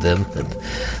deal with them,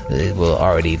 it will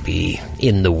already be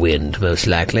in the wind, most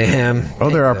likely.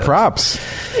 There are props.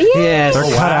 Yes. They're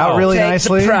cut out really Take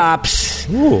nicely. The props.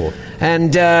 Ooh.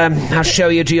 And I'll show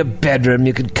you to your bedroom.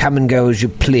 You can come and go as you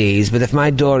please, but if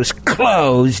my door is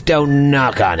closed, don't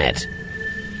knock on it.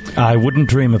 I wouldn't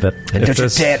dream of it. And don't you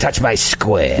dare touch my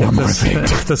square. One more thing.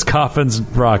 If this coffin's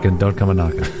rocking, don't come and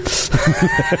knock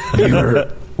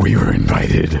it. We were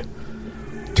invited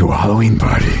to a Halloween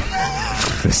party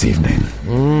this evening.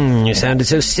 You sounded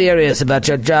so serious about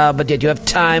your job, but yet you have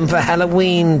time for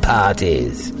Halloween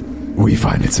parties. We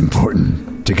find it's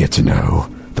important to get to know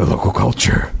the local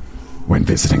culture when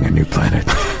visiting a new planet.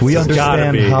 We This has gotta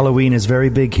understand be- Halloween is very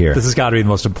big here. This has got to be the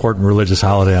most important religious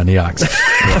holiday on Eox. I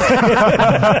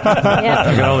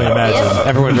can only imagine.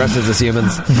 Everyone dresses as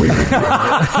humans.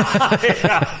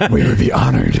 We would be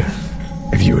honored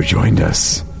if you had joined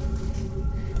us.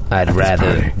 I'd At this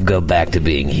rather party. go back to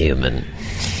being human.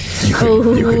 You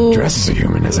could dress as a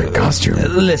human as a costume.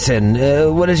 Listen,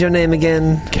 what is your name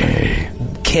again? Kay.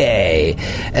 Kay.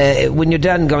 When you're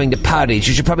done going to parties,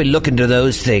 you should probably look into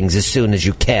those things as soon as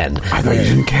you can. I thought you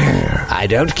didn't care. I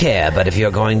don't care, but if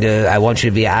you're going to, I want you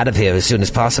to be out of here as soon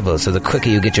as possible. So the quicker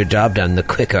you get your job done, the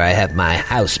quicker I have my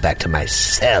house back to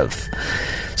myself.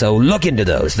 So look into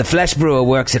those. The Flesh Brewer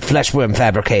works at Fleshworm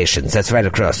Fabrications. That's right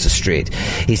across the street.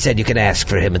 He said you can ask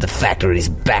for him at the factory's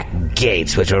back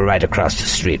gates, which are right across the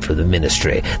street from the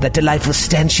ministry. That delightful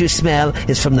stench you smell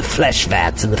is from the flesh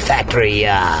vats in the factory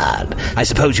yard. I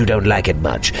suppose you don't like it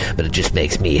much, but it just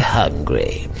makes me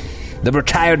hungry. The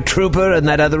retired trooper in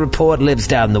that other report lives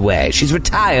down the way. She's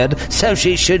retired, so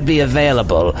she should be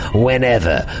available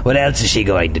whenever. What else is she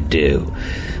going to do?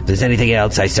 If there's anything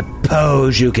else, I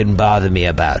suppose you can bother me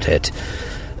about it.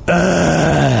 Do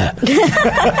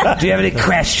you have any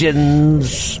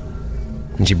questions?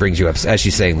 And she brings you up, as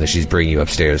she's saying this, she's bringing you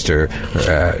upstairs to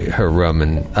her room,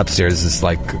 and upstairs is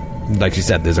like she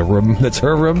said, there's a room that's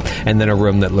her room, and then a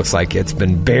room that looks like it's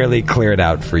been barely cleared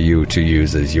out for you to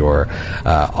use as your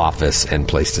office and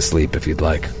place to sleep if you'd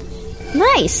like.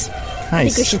 Nice. I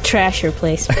think we should trash her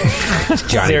place.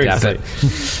 Johnny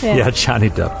Depp. Yeah,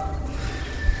 Johnny Depp.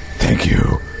 Thank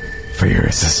you for your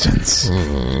assistance.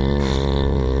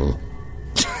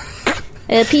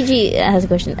 PG has a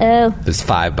question. There's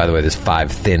 5, by the way, there's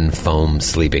 5 thin foam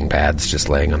sleeping pads just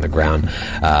laying on the ground.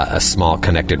 A small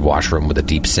connected washroom with a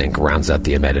deep sink rounds out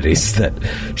the amenities that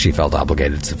she felt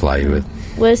obligated to supply you with.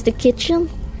 Where's the kitchen?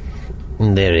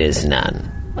 There is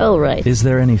none. Oh, right. Is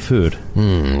there any food?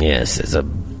 Yes, there's a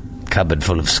cupboard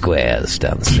full of squares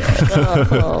downstairs.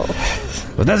 Oh.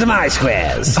 Well, those are my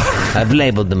squares. I've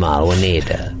labeled them all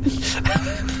Juanita.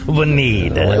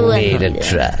 Juanita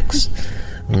trucks.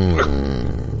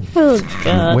 Oh,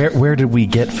 God. Where did we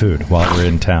get food while we're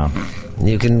in town?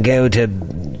 You can go to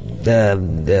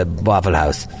the Waffle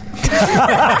House.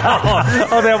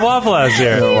 Oh, they have Waffle House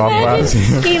here.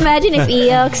 Can you imagine if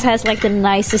Eox has like the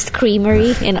nicest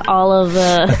creamery in all of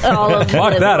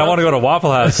Fuck that! I want to go to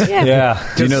Waffle House.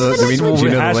 Yeah. Do you know the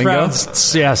Hash lingo?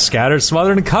 browns, yeah, scattered,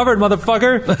 smothered, and covered,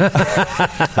 motherfucker.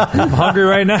 I'm hungry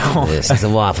right now. This is the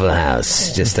Waffle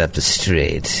House, just up the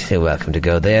street. You're welcome to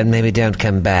go there, and maybe don't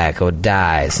come back or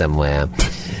die somewhere.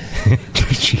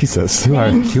 Jesus.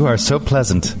 You are so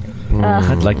pleasant.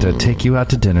 I'd like to take you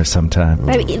out to dinner sometime.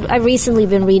 I've recently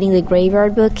been reading the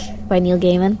Graveyard book by Neil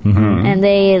Gaiman, and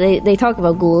they talk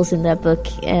about ghouls in that book,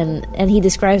 and he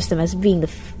describes them as being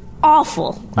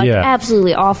awful,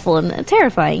 absolutely awful and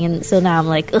terrifying. And so now I'm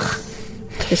like, ugh,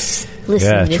 just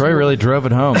listen. Yeah, to this Troy movie. really drove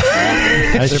it home.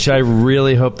 I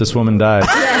really hope this woman dies.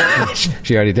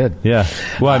 She already did. Yeah.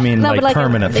 Well, I mean, No, but like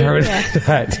permanent.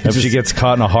 yeah. If she gets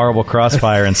caught in a horrible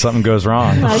crossfire and something goes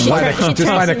wrong. No, she Just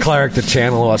find a cleric to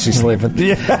channel while she's sleeping.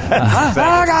 Yeah. Oh,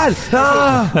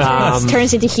 God!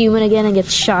 turns into human again and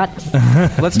gets shot.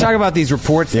 Let's talk about these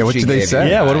reports. Yeah, what did they say?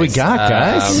 Yeah, what do we got,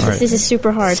 guys? This is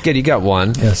super hard. Skid, you got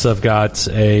one. Yes, I've got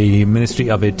a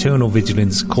Ministry of Eternal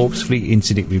Vigilance Corpse Fleet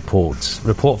Incident Report.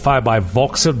 Report filed by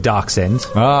Vox of Darksend.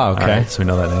 Oh, okay. All right, so we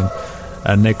know that name.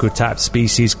 A necrotype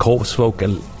species, corpse folk,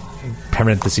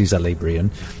 parentheses, Alibrian.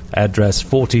 Address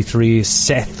 43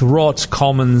 Sethrot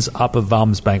Commons, Upper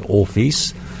Valmsbank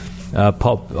Office.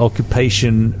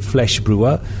 Occupation Flesh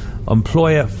Brewer.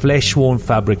 Employer Fleshworn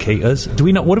Fabricators. What do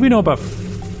we know about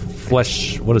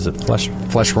flesh? What is it?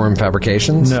 Fleshworm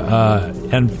Fabrications.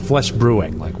 And flesh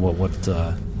brewing. Like what?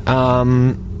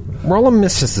 Roll a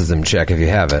mysticism check if you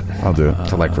have it. I'll do it.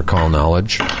 To recall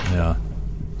knowledge. Yeah.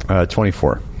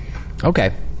 24.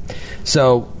 Okay.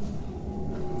 So,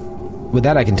 with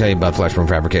that, I can tell you about Fleshworm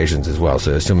Fabrications as well.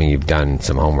 So, assuming you've done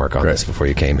some homework on this before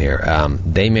you came here,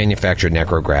 they manufacture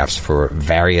necrographs for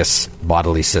various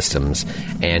bodily systems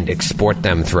and export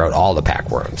them throughout all the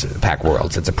pack worlds.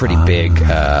 It's a pretty big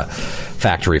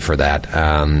factory for that.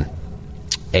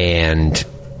 And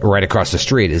right across the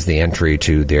street is the entry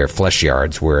to their flesh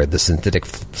yards, where the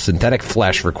synthetic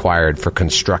flesh required for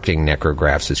constructing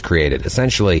necrographs is created.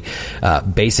 Essentially,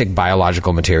 basic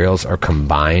biological materials are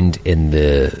combined in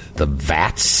the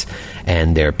vats,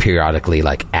 and they're periodically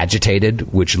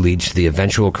agitated, which leads to the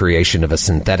eventual creation of a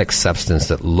synthetic substance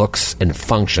that looks and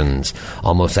functions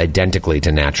almost identically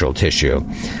to natural tissue.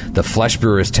 The flesh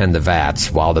brewers tend the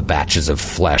vats while the batches of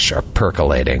flesh are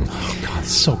percolating. Oh God,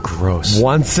 it's so gross.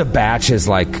 Once a batch is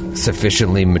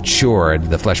sufficiently matured,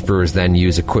 the flesh brewers then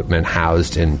use equipment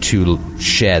housed in 2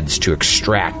 sheds to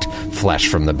extract flesh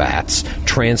from the vats,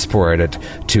 transport it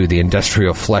to the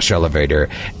industrial flesh elevator,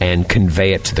 and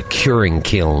convey it to the curing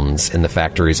kilns in the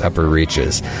factory's upper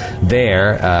reaches.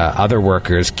 There, other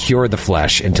workers cure the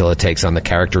flesh until it takes on the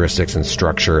characteristics and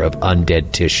structure of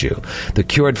undead tissue. The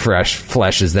cured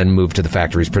flesh is then moved to the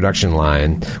factory's production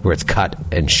line, where it's cut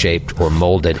and shaped or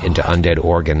molded into undead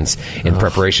organs in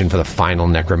preparation for the final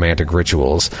necromantic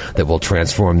rituals that will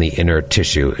transform the inner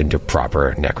tissue into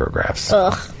proper necrographs.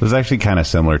 This is actually kind of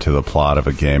similar to the plot of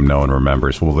a game no one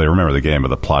remembers. Well, they remember the game, but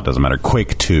the plot doesn't matter.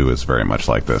 Quake 2 is very much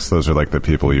like this. Those are the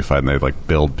people you find, they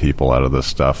build people out of this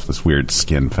stuff, this weird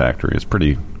skin factory. It's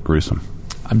pretty gruesome.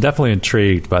 I'm definitely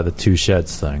intrigued by the 2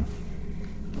 sheds thing.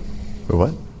 The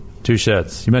what? 2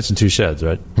 sheds. You mentioned 2 sheds,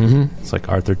 right? Mm-hmm. It's like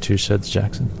Arthur 2 Sheds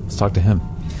Jackson. Let's talk to him.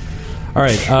 All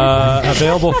right.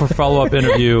 Available for follow-up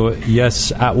interview.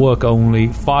 Yes, at work only.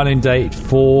 Filing date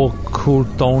for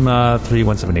Kultona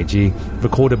 3178G.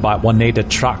 Recorded by Juaneda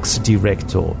Trucks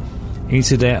Director.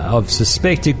 Incident of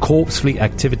suspected corpse fleet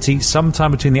activity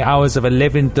sometime between the hours of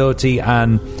 11:30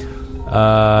 and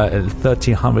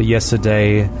 1300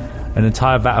 yesterday. An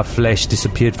entire vat of flesh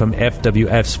disappeared from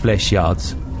FWF's flesh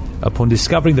yards. Upon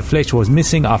discovering the flesh was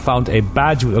missing, I found a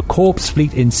badge with a corpse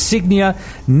fleet insignia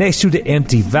next to the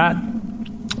empty vat.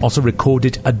 Also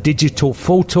recorded a digital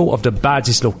photo of the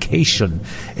badge's location.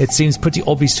 It seems pretty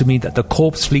obvious to me that the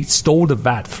corpse fleet stole the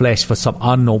vat flesh for some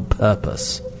unknown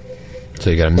purpose. So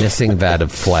you got a missing vat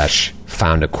of flesh,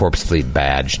 found a corpse fleet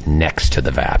badge next to the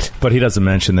vat. But he doesn't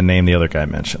mention the name the other guy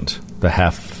mentioned. The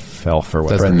half-elf or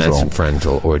whatever. Doesn't mention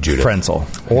Frenzel or Judith. Frenzel.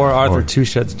 Or Arthur 2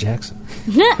 Sheds Jackson.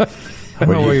 I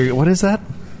don't know what is that?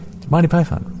 Monty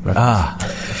Python.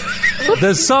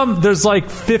 There's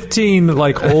 15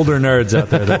 older nerds out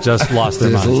there that just lost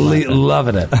their minds.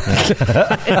 Loving it.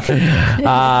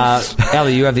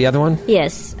 Ellie, you have the other one?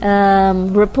 Yes.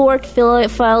 Report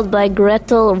filed by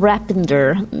Gretel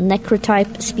Rappinder,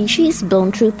 necrotype species,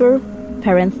 bone trooper,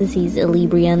 parentheses,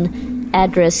 Alibrian.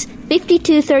 address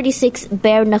 5236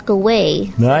 Bare Knuckle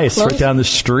Way. Nice, Close? right down the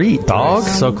street, dog.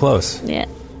 So close. Yeah.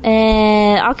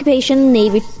 Occupation,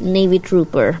 Navy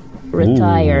trooper.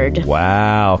 Retired. Ooh,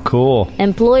 wow, cool.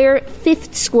 Employer,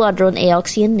 5th Squadron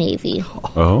Aoxian Navy.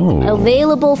 Oh.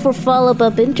 Available for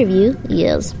follow-up interview,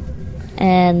 yes.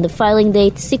 And the filing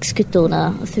date, 6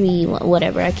 Kutuna, 3,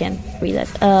 whatever, I can't read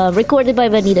that. Recorded by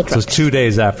Vanita So it's Trucks. 2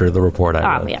 days after the report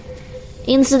I read. Yeah.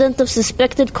 Incident of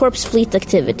suspected corpse fleet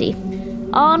activity.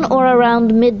 On or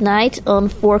around midnight on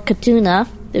 4 Kutuna,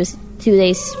 there's 2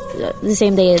 days, the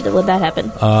same day that that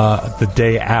happened. The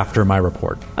day after my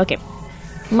report. Okay.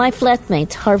 My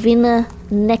flatmate, Harvina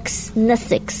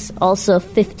Nesix, also a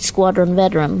 5th Squadron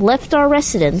veteran, left our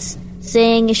residence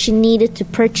saying she needed to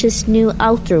purchase new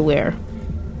outerwear.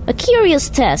 A curious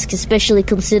task, especially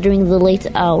considering the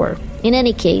late hour. In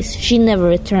any case, she never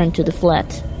returned to the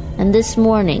flat. And this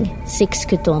morning, 6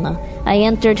 Kutona, I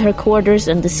entered her quarters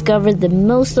and discovered that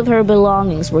most of her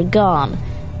belongings were gone.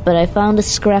 But I found a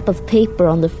scrap of paper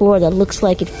on the floor that looks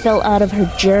like it fell out of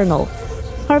her journal.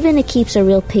 Harvina keeps a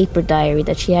real paper diary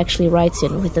that she actually writes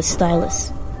in with a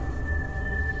stylus.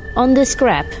 On this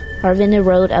scrap, Harvina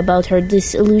wrote about her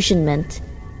disillusionment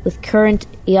with current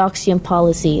Eoxian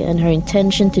policy and her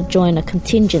intention to join a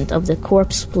contingent of the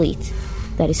Corpse Fleet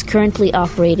that is currently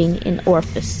operating in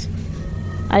Orphis.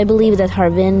 I believe that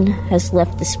Harvin has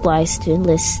left the splice to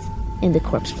enlist in the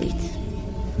Corpse Fleet.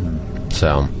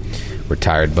 So,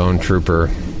 retired bone trooper.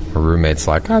 Her roommate's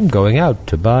like, I'm going out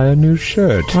to buy a new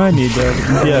shirt. I need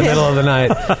that. Yeah, middle of the night.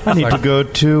 I need to go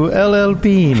to LL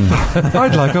Bean.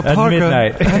 I'd like a At parka.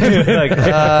 midnight. Like,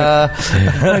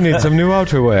 I need some new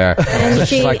outerwear. And So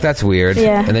she's like, that's weird.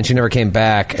 Yeah. And then she never came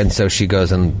back, and so she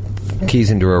goes and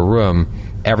keys into her room.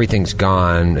 Everything's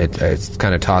gone. It's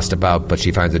kind of tossed about, but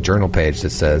she finds a journal page that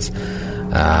says,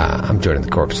 I'm joining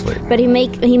the Corpse Fleet. But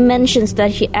he mentions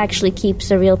that she actually keeps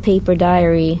a real paper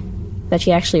diary that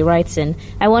she actually writes in.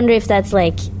 I wonder if that's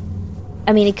like...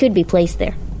 I mean, it could be placed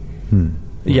there.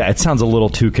 yeah, it sounds a little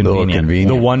too convenient. convenient.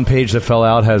 The one page that fell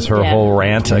out has her Yeah. whole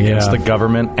rant against Yeah. the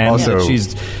government, and Also- that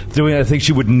she's doing a thing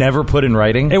she would never put in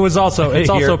writing. It's also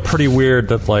Here. pretty weird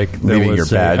that like there Leaving was your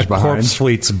badge a behind. Corpse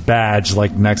Fleet's badge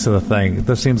like next to the thing.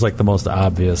 This seems like the most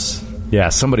obvious. Yeah,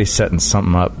 somebody's setting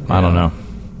something up. I don't know.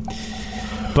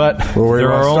 But where do there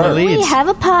you are wanna only start? We leads. have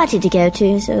a party to go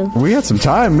to, so... We had some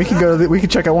time. We could go. We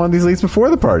could check out one of these leads before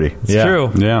the party. It's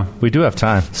true. Yeah. We do have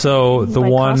time. So the By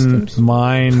one costumes.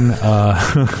 mine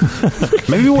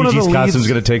Maybe one of the PG's leads. costume's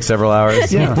going to take several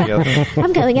hours. Yeah.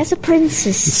 I'm going as a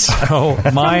princess. oh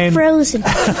From mine Frozen.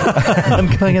 I'm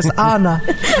going as Anna.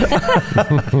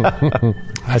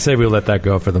 I say we let that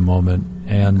go for the moment.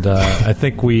 And I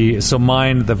think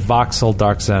mine, the Voxel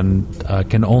Darkzen,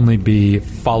 can only be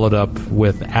followed up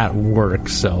with at work.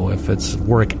 So if it's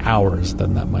work hours,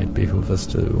 then that might behoove us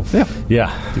to. Yeah.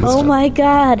 Oh my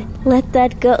god. Let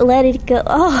that go. Let it go.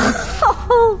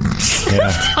 Oh.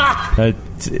 Yeah. I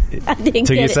didn't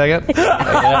Took you a get it. second?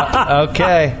 Yeah.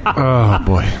 Okay. Oh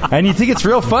boy. And you think it's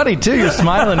real funny, too. You're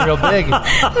smiling real big.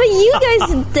 But you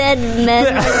guys dead men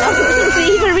are not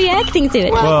even reacting to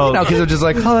it. Well, because I'm just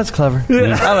like, oh, that's clever. I don't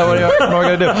know. What am I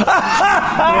going to do?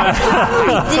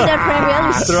 I did that for every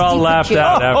other They're all stupid laughed joke.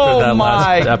 out after that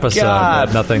my last episode. God.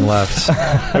 But nothing left.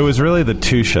 It was really the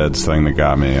two sheds thing that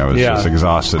got me. I was Yeah. just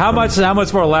exhausted. How from-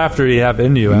 much more laughter do you have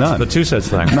in you after None. the two sets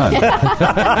thing? None.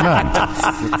 None.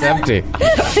 It's empty.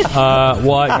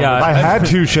 Well, yeah, I had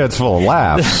two sheds full of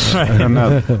laughs. And,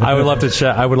 I would love to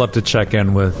check. I would love to check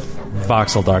in with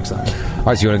Voxel Darkzen. All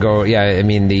right, so you want to go? Yeah, I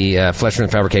mean, the Fleshman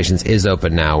Fabrications is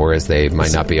open now, whereas they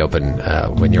might not be open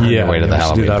when you're on your way to the we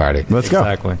should do Halloween that. party. Let's go.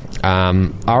 Exactly.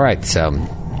 All right, so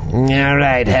All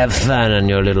right, have fun on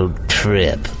your little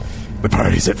trip. The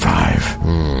party's at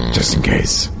 5. Just in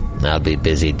case. I'll be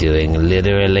busy doing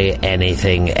literally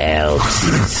anything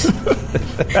else.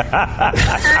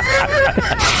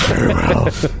 Very well.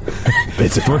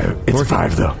 It's at 5. It's at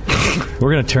 5, though.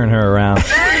 We're going to turn her around.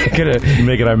 gonna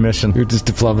Make it our mission. do just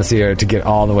diplomacy here to get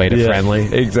all the way to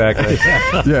friendly. Exactly.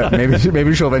 Yeah,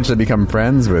 maybe she'll eventually become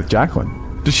friends with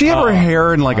Jacqueline. does she have her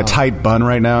hair in like a tight bun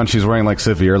right now, and she's wearing like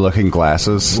severe looking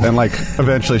glasses? And like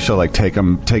eventually she'll like take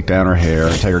down her hair,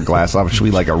 and take her glasses off. She'll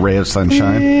be like a ray of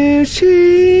sunshine. Here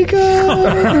she goes.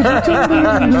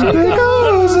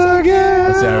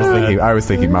 See, I was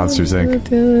thinking Monsters Inc.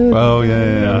 Oh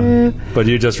yeah. But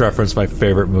you just referenced my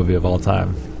favorite movie of all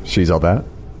time. She's all that.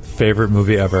 Favorite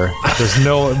movie ever. There's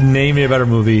no name me a better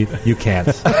movie. You can't.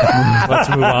 Let's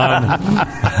move on.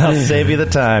 I'll save you the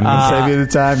time. Save you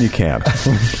the time. You can't.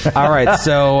 All right,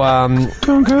 so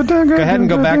go ahead and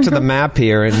go back to the map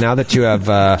here. And now that you have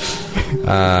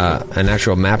an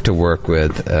actual map to work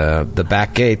with. The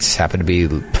back gates happen to be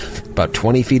about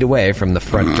 20 feet away from the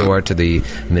front door to the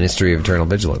Ministry of Eternal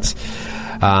Vigilance.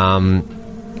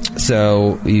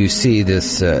 So you see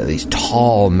these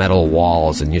tall metal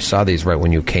walls, and you saw these right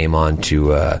when you came on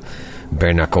to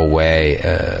Bare Knuckle Way.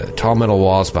 Tall metal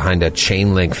walls behind a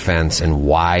chain link fence and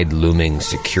wide looming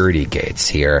security gates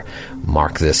here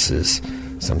mark this as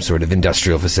some sort of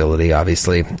industrial facility,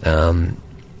 obviously.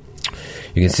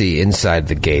 You can see inside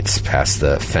the gates past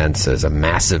the fence is a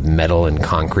massive metal and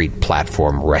concrete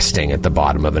platform resting at the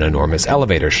bottom of an enormous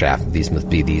elevator shaft. These must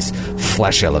be these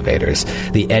flesh elevators.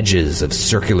 The edges of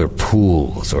circular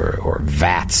pools or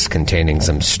vats containing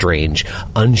some strange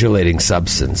undulating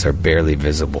substance are barely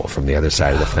visible from the other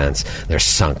side of the fence. They're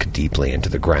sunk deeply into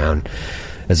the ground.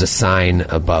 There's a sign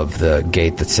above the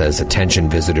gate that says, "Attention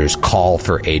visitors, call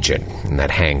for agent," and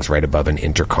that hangs right above an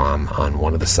intercom on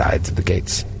one of the sides of the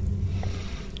gates.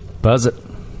 Buzz it.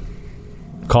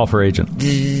 Call for agent.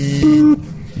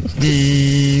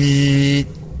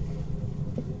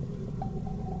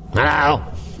 Hello.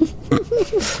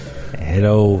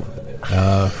 Hello.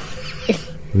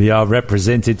 We are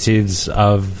representatives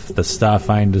of the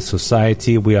Starfinder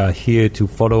Society. We are here to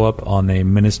follow up on a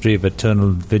Ministry of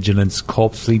Eternal Vigilance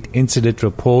Corpse Fleet incident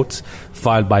report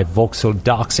filed by Vauxhall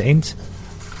Docks Ent.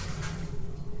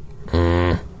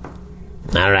 All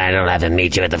right, I'll have to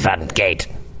meet you at the front gate.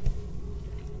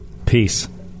 Peace.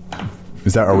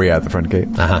 Is that, are we at the front gate?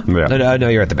 Uh-huh. Yeah. No,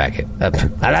 you're at the back gate. I'll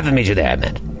have to meet you there, I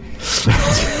meant.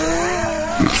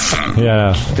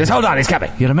 Yeah. Just hold on, he's coming.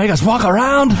 You gonna make us walk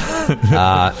around?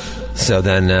 So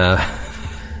then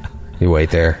you wait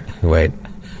there. You wait.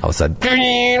 All of a sudden,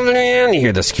 you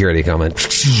hear the security coming.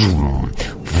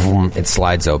 It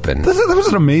slides open. That was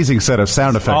an amazing set of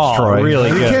sound effects, Troy. Really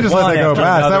You good. can't just let that go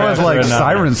past. That was like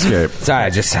Sirenscape. Sorry, I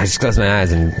just closed my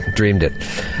eyes and dreamed it.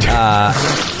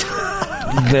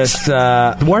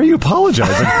 Why are you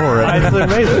apologizing for it? It's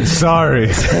amazing.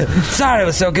 Sorry. Sorry, it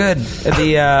was so good.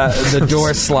 The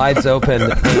door slides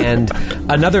open, and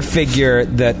another figure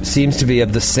that seems to be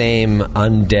of the same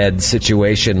undead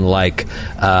situation, like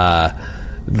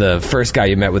the first guy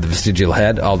you met with the vestigial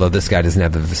head, although this guy doesn't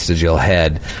have a vestigial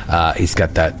head. He's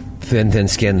got that thin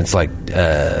skin that's like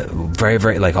very,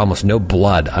 very, like almost no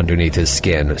blood underneath his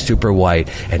skin, super white,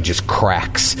 and just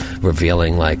cracks,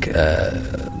 revealing like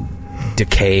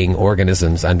decaying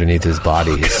organisms underneath his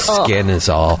body. His skin is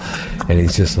all, and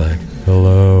he's just like,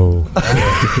 hello.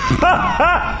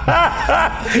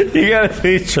 You gotta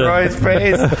see Troy's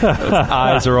face. His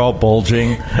eyes are all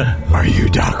bulging. Are you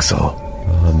Doxel?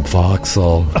 I'm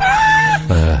Vauxhall.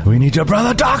 We need your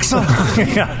brother Doxel.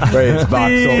 Wait, it's Voxel.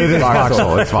 It is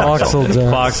Voxel. It's Voxel.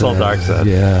 Vauxhall Darkseid.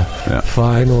 Yeah.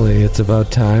 Finally, it's about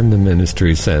time the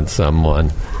ministry sent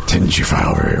someone. Didn't you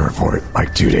file a report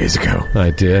like 2 days ago?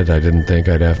 I did. I didn't think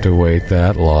I'd have to wait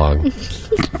that long.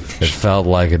 It felt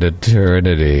like an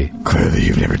eternity. Clearly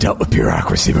you've never dealt with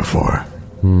bureaucracy before.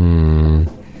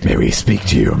 May we speak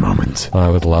to you a moment? I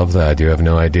would love that. You have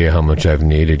no idea how much I've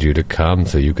needed you to come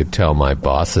so you could tell my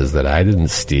bosses that I didn't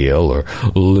steal or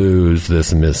lose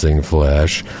this missing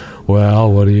flesh.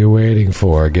 Well, what are you waiting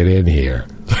for? Get in here.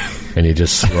 And he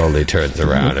just slowly turns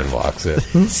around and walks in.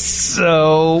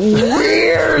 So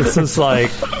weird. This is like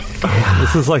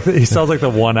he sounds like the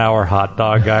 1 hour hot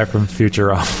dog guy from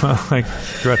Futurama. Like,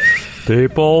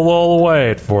 people will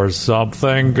wait for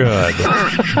something good.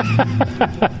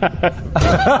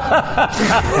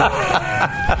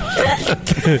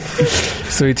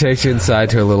 So he takes you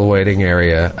inside to a little waiting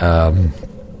area, and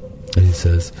he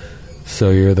says,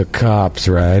 "So you're the cops,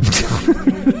 right?"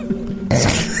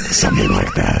 Something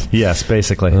like that. Yes,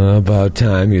 basically. About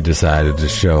time you decided to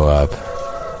show up.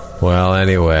 Well,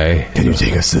 anyway. Can you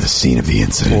take us to the scene of the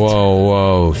incident?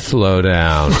 Whoa, slow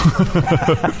down.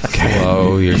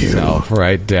 Slow yourself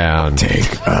right down.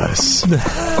 Take us to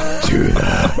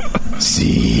the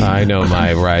scene. I know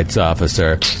my rights,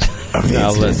 officer.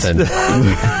 Now listen,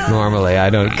 normally I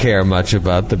don't care much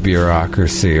about the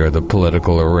bureaucracy or the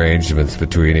political arrangements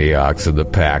between Eox and the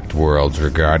Pact Worlds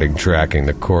regarding tracking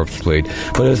the corpse fleet,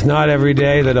 but it's not every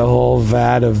day that a whole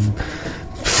vat of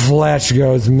flesh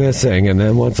goes missing, and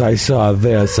then once I saw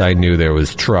this, I knew there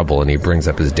was trouble. And he brings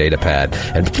up his data pad,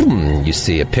 and boom, you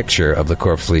see a picture of the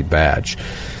corpse fleet badge.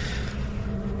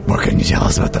 What can you tell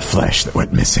us about the flesh that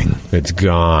went missing? It's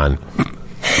gone.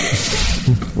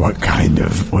 What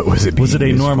was it? Was it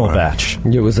a normal batch?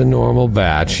 It was a normal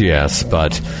batch, yes,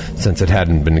 but since it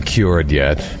hadn't been cured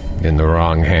yet, in the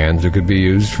wrong hands, it could be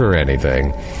used for anything.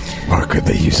 What could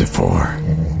they use it for?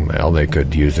 Well, they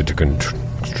could use it to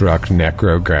construct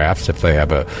necrographs if they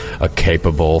have a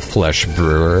capable flesh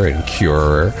brewer and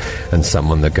curer and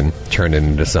someone that can turn it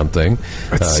into something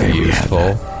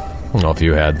useful. Well, if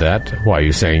you had that, why are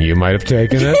you saying you might have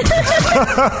taken it?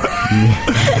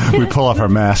 We pull off our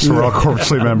masks. We're all Corpse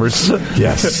Fleet members.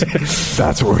 Yes,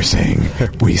 that's what we're saying.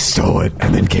 We stole it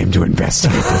and then came to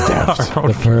investigate the theft.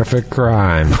 The perfect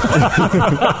crime.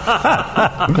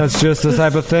 That's just the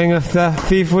type of thing a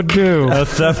thief would do. A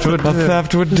theft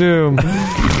would do.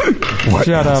 What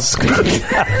Shut else? up.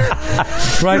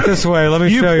 Right this way. Let me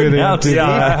show you the empty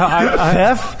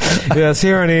theft. Yes,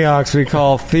 here in Eox we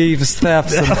call thieves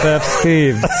thefts and thefts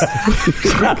thieves.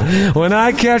 When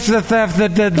I catch the theft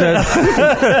that did this.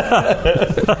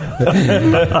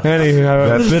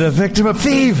 Anyhow, That's been a victim of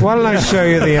thief. why don't I show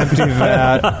you the empty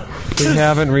vat? We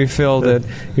haven't refilled it.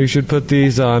 You should put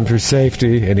these on for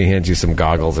safety. And he hands you some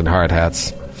goggles and hard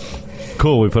hats.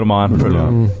 Cool, we put them on.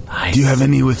 Do you have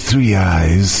any with 3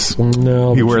 eyes?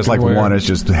 No. He but wears you like can wear- one is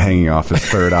just hanging off his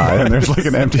third eye, and there's like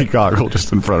an empty goggle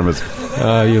just in front of his.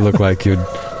 You look like you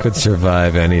could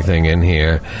survive anything in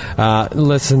here.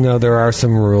 Listen, though, there are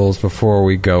some rules before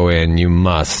we go in. You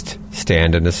must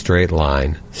stand in a straight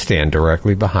line, stand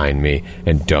directly behind me,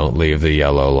 and don't leave the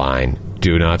yellow line.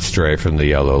 Do not stray from the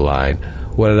yellow line.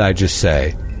 What did I just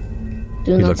say?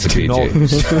 Do He not looks at PG.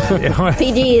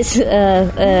 PG is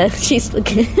she's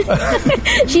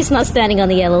she's not standing on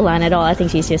the yellow line at all. I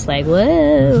think she's just like,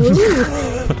 whoa,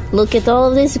 look at all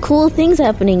of these cool things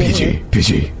happening in here.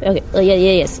 PG.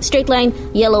 Okay, yes. Straight line,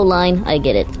 yellow line. I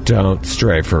get it. Don't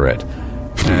stray for it.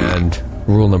 And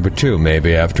rule number 2,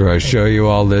 maybe after I show you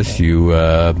all this, you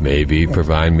maybe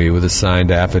provide me with a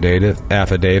signed affidavit.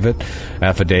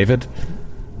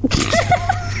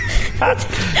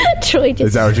 Troy just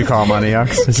Is that what you call them on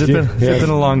Eox? It's been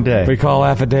a long day. We call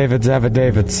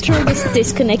affidavits. Troy just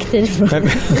disconnected from.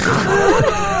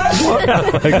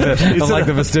 like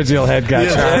the vestigial head guy.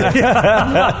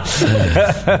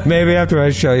 Maybe after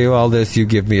I show you all this, you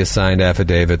give me a signed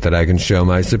affidavit that I can show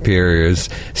my superiors,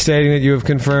 stating that you have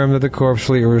confirmed that the Corpse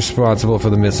Fleet were responsible for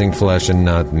the missing flesh and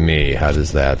not me. How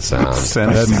does that sound?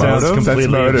 Sense sounds motive?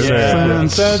 completely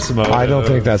absurd. I don't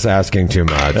think that's asking too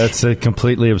much. That's a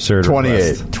completely absurd 28.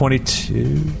 request.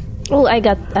 22. Oh, I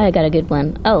got a good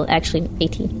one. Oh, actually,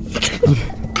 18.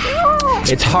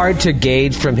 It's hard to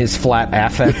gauge from his flat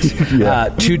affect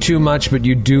too much, but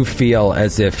you do feel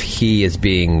as if he is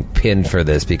being pinned for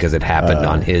this because it happened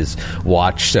on his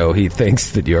watch. So he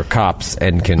thinks that you're cops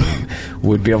and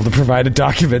would be able to provide a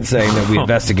document saying that we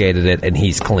investigated it and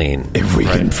he's clean. If we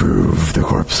can prove the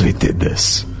Corpse Fleet did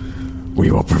this,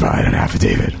 we will provide an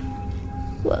affidavit.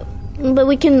 Well, but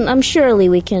we can. Surely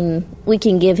we can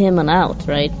give him an out,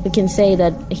 right? We can say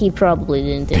that he probably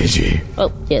didn't do it. PG.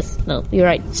 Oh, yes. No, you're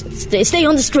right. Stay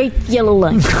on the straight yellow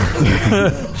line.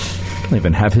 Don't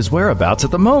even have his whereabouts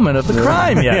at the moment of the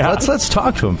crime yet. Let's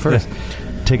talk to him first.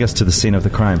 Take us to the scene of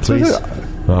the crime, please.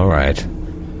 All right,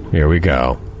 here we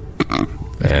go.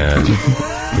 And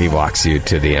he walks you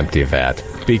to the empty vat.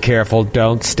 Be careful,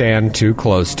 don't stand too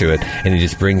close to it. And he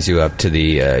just brings you up to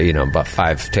the, about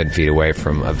 5-10 feet away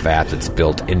from a vat that's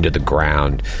built into the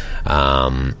ground.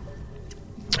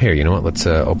 Here, you know what? Let's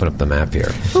open up the map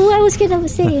here. Oh, I was gonna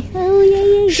say. Oh,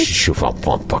 yeah.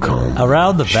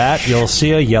 Around the vat, you'll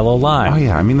see a yellow line. Oh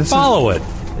yeah, I mean this Follow it.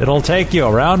 It'll take you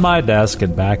around my desk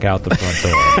and back out the front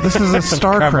door. This is a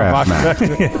StarCraft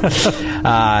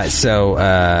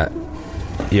map.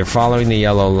 You're following the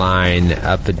yellow line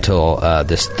up until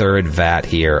this third vat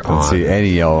here Don't on see any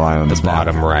yellow line on the this map.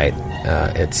 bottom right.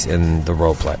 It's in the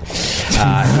role play.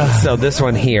 So this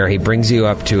one here, he brings you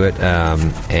up to it,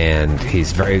 and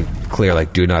he's very clear,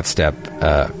 like, do not step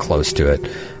close to it.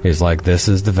 He's like, this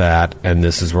is the vat, and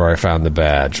this is where I found the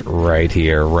badge, right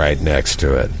here, right next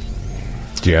to it.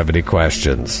 Do you have any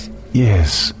questions?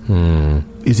 Yes.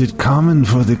 Is it common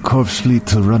for the Corpse Fleet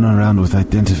to run around with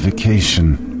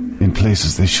identification in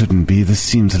places they shouldn't be? This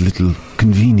seems a little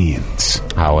convenient.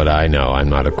 How would I know? I'm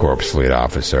not a Corpse Fleet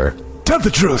officer. Tell the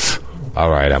truth! All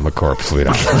right, I'm a Corpse Fleet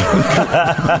officer.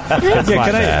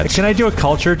 Can I do a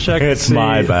culture check? It's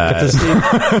my bad.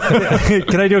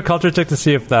 Can I do a culture check to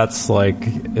see if that's like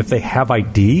if they have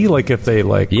ID? Like if they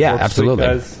like? Yeah, Corpse absolutely.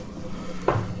 Fleet guys?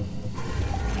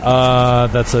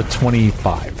 That's a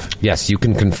 25. Yes, you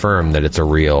can confirm that it's a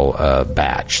real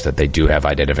badge, that they do have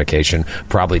identification,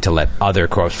 probably to let other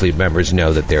Corpse Fleet members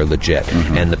know that they're legit.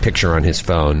 Mm-hmm. And the picture on his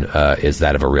phone is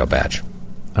that of a real badge.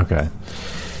 Okay.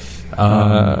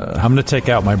 I'm going to take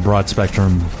out my broad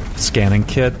spectrum scanning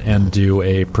kit and do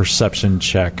a perception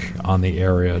check on the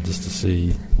area just to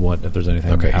see if there's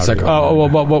anything. Okay. He's like,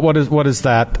 what is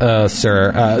that,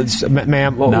 sir?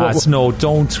 Ma'am? No,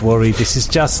 don't worry. This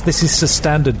is a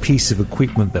standard piece of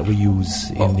equipment that we use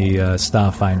in the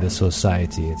Starfinder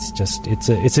Society.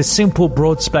 It's a simple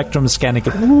broad spectrum scanning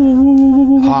kit.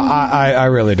 I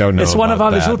really don't know. It's one of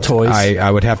our little toys.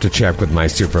 I would have to check with my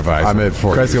supervisor. I'm at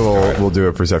 4. Kreska will do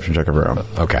a perception check of her own.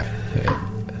 Okay.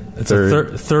 It's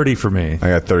a 30 for me. I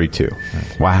got 32.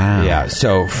 Wow. Yeah,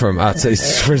 so from outside,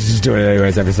 we're just doing it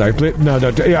anyways every second. No,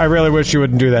 I really wish you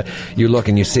wouldn't do that. You look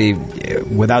and you see,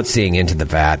 without seeing into the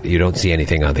vat, you don't see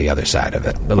anything on the other side of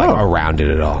it, around it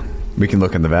at all. We can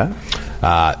look in the vat?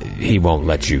 He won't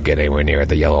let you get anywhere near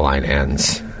the yellow line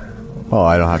ends. Well,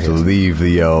 I don't have to leave the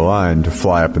yellow line to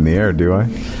fly up in the air, do I?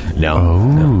 No.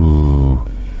 No.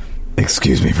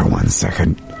 Excuse me for 1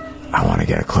 second. I want to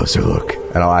get a closer look.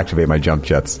 And I'll activate my jump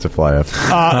jets to fly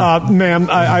up. Ma'am,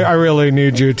 I really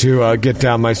need you to get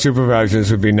down. My supervisors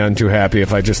would be none too happy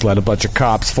if I just let a bunch of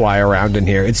cops fly around in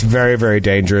here. It's very, very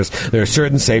dangerous. There are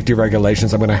certain safety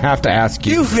regulations. I'm going to have to ask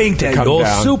you. You think that your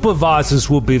supervisors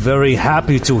will be very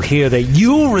happy to hear that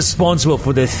you're responsible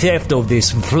for the theft of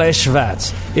this flesh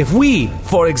vat? If we,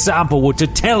 for example, were to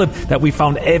tell him that we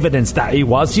found evidence that it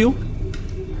was you?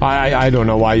 I don't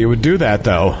know why you would do that,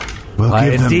 though. Why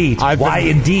indeed?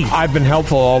 I've been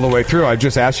helpful all the way through. I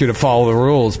just asked you to follow the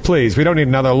rules. Please, we don't need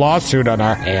another lawsuit on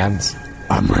our hands.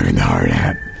 I'm wearing the hard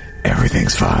hat.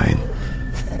 Everything's fine.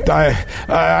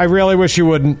 I really wish you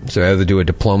wouldn't. So either do a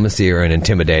diplomacy or an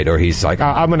intimidate, or he's like,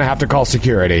 I'm going to have to call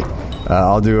security.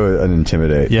 I'll do an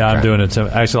intimidate. Yeah, I'm doing it.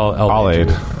 Actually, I'll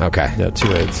aid. Okay. Yeah,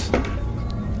 2 aids.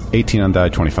 18 on die,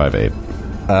 25 aid.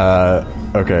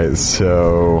 Okay,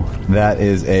 so that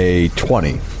is a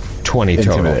 20. 20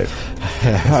 total.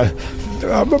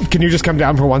 Can you just come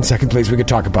down for 1 second, please? We could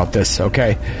talk about this,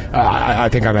 okay? I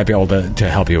think I might be able to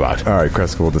help you out. All right,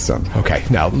 Kreska will descend. Okay,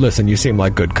 now, listen, you seem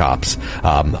like good cops.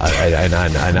 And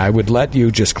I would let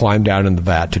you just climb down in the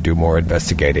vat to do more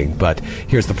investigating, but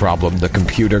here's the problem. The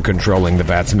computer controlling the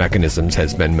vat's mechanisms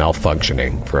has been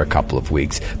malfunctioning for a couple of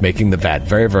weeks, making the vat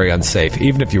very, very unsafe.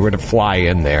 Even if you were to fly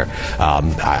in there,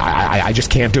 I just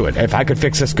can't do it. If I could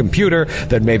fix this computer,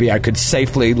 then maybe I could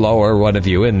safely lower one of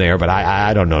you in there, but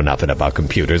I don't know nothing about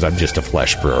computers. I'm just a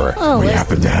flesh brewer. We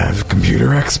happen to have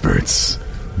computer experts.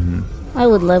 I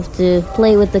would love to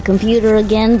play with the computer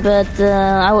again, but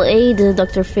I will aid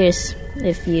Dr. Fierce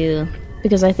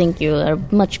because I think you are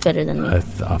much better than me. I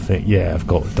think, yeah, I've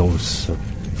got those,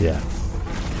 yeah.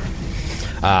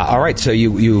 All right, so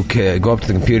you go up to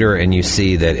the computer and you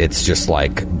see that it's just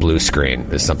like blue screen.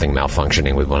 There's something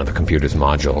malfunctioning with one of the computer's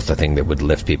modules, the thing that would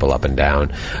lift people up and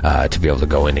down to be able to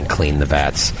go in and clean the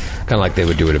vats, kind of like they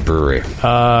would do at a brewery.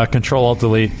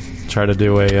 Control-Alt-Delete. Try to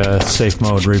do a safe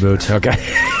mode reboot. Okay.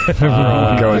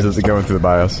 Going through the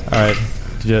BIOS. All right.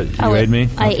 You aid me?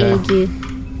 I aid you.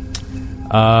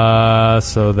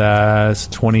 So that's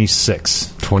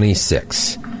 26.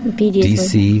 26.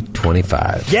 DC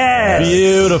 25. Yes!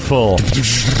 Beautiful.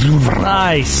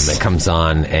 Nice. It comes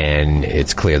on, and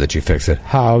it's clear that you fixed it.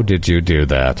 How did you do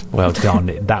that? Well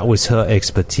done. That was her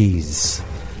expertise.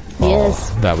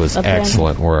 Yes. That was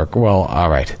excellent work. Well,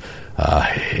 all right.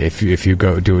 If you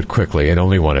go do it quickly, and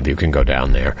only one of you can go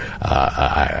down there,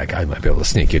 I might be able to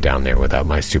sneak you down there without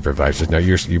my supervisors. Now,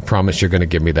 you promise you're going to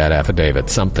give me that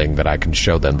affidavit, something that I can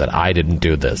show them that I didn't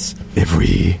do this. If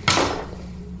we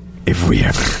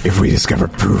discover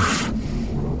proof,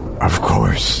 of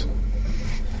course.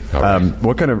 Right.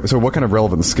 What kind of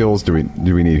relevant skills do we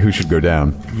need? Who should go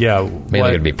down? Yeah, mainly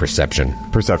going to be perception.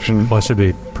 Perception. Well, it should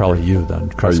be probably you then,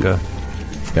 Kreska.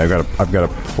 Yeah, I've got a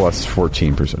plus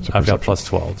 14%. I've got plus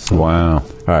 12. So. Wow. All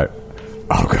right,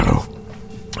 I'll go.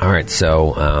 All right,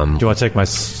 so do you want to take my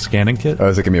scanning kit?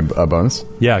 does it give me a bonus?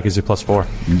 Yeah, it gives you plus 4.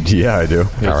 Yeah, I do.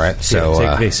 All right, so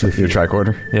take this with your you.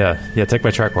 tricorder. Yeah, take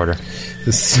my tricorder.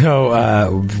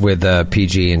 So with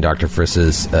PG and Dr.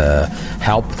 Friss's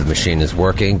help, the machine is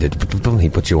working. He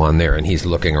puts you on there, and he's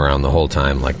looking around the whole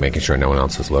time, like making sure no one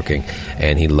else is looking.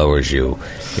 And he lowers you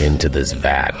into this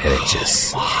vat, and it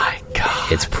just, my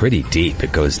God, it's pretty deep.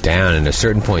 It goes down, and at a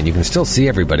certain point, you can still see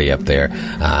everybody up there,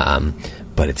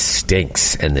 but it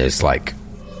stinks, and there's like,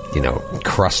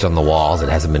 crust on the walls. It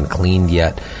hasn't been cleaned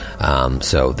yet.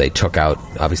 So they took out,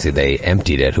 obviously they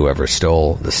emptied it, whoever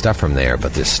stole the stuff from there,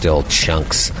 but there's still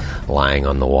chunks lying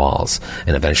on the walls.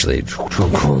 And eventually, you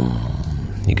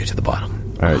get to the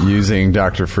bottom. All right, using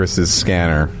Dr. Friss's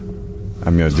scanner,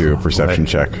 I'm going to do a perception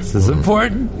check. This is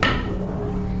important.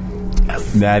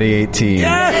 Natty 18.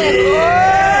 Yes!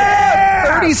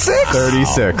 36?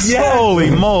 36. Yes.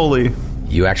 Holy moly.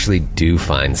 you actually do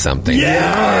find something.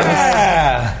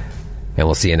 Yeah! And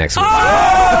we'll see you next week.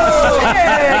 Oh,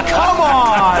 shit! Come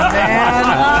on, man!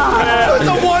 That's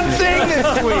the one thing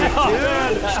this week, dude!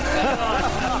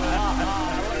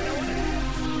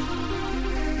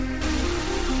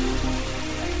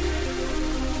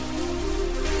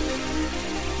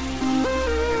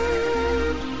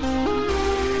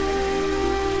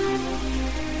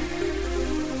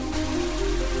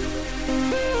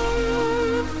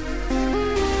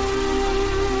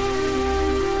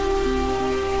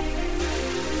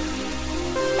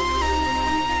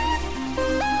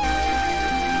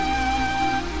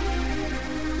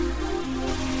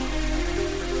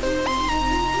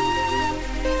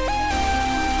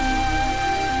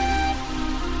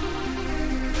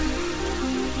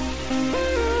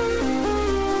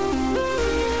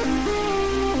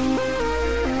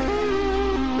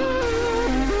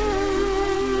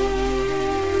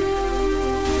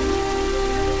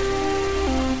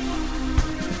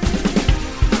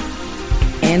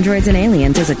 Androids and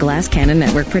Aliens is a Glass Cannon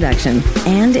Network production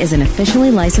and is an officially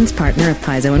licensed partner of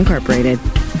Paizo Incorporated.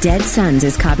 Dead Suns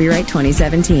is copyright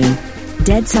 2017.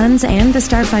 Dead Suns and the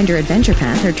Starfinder Adventure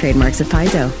Path are trademarks of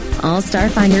Paizo. All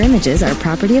Starfinder images are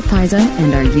property of Paizo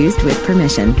and are used with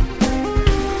permission.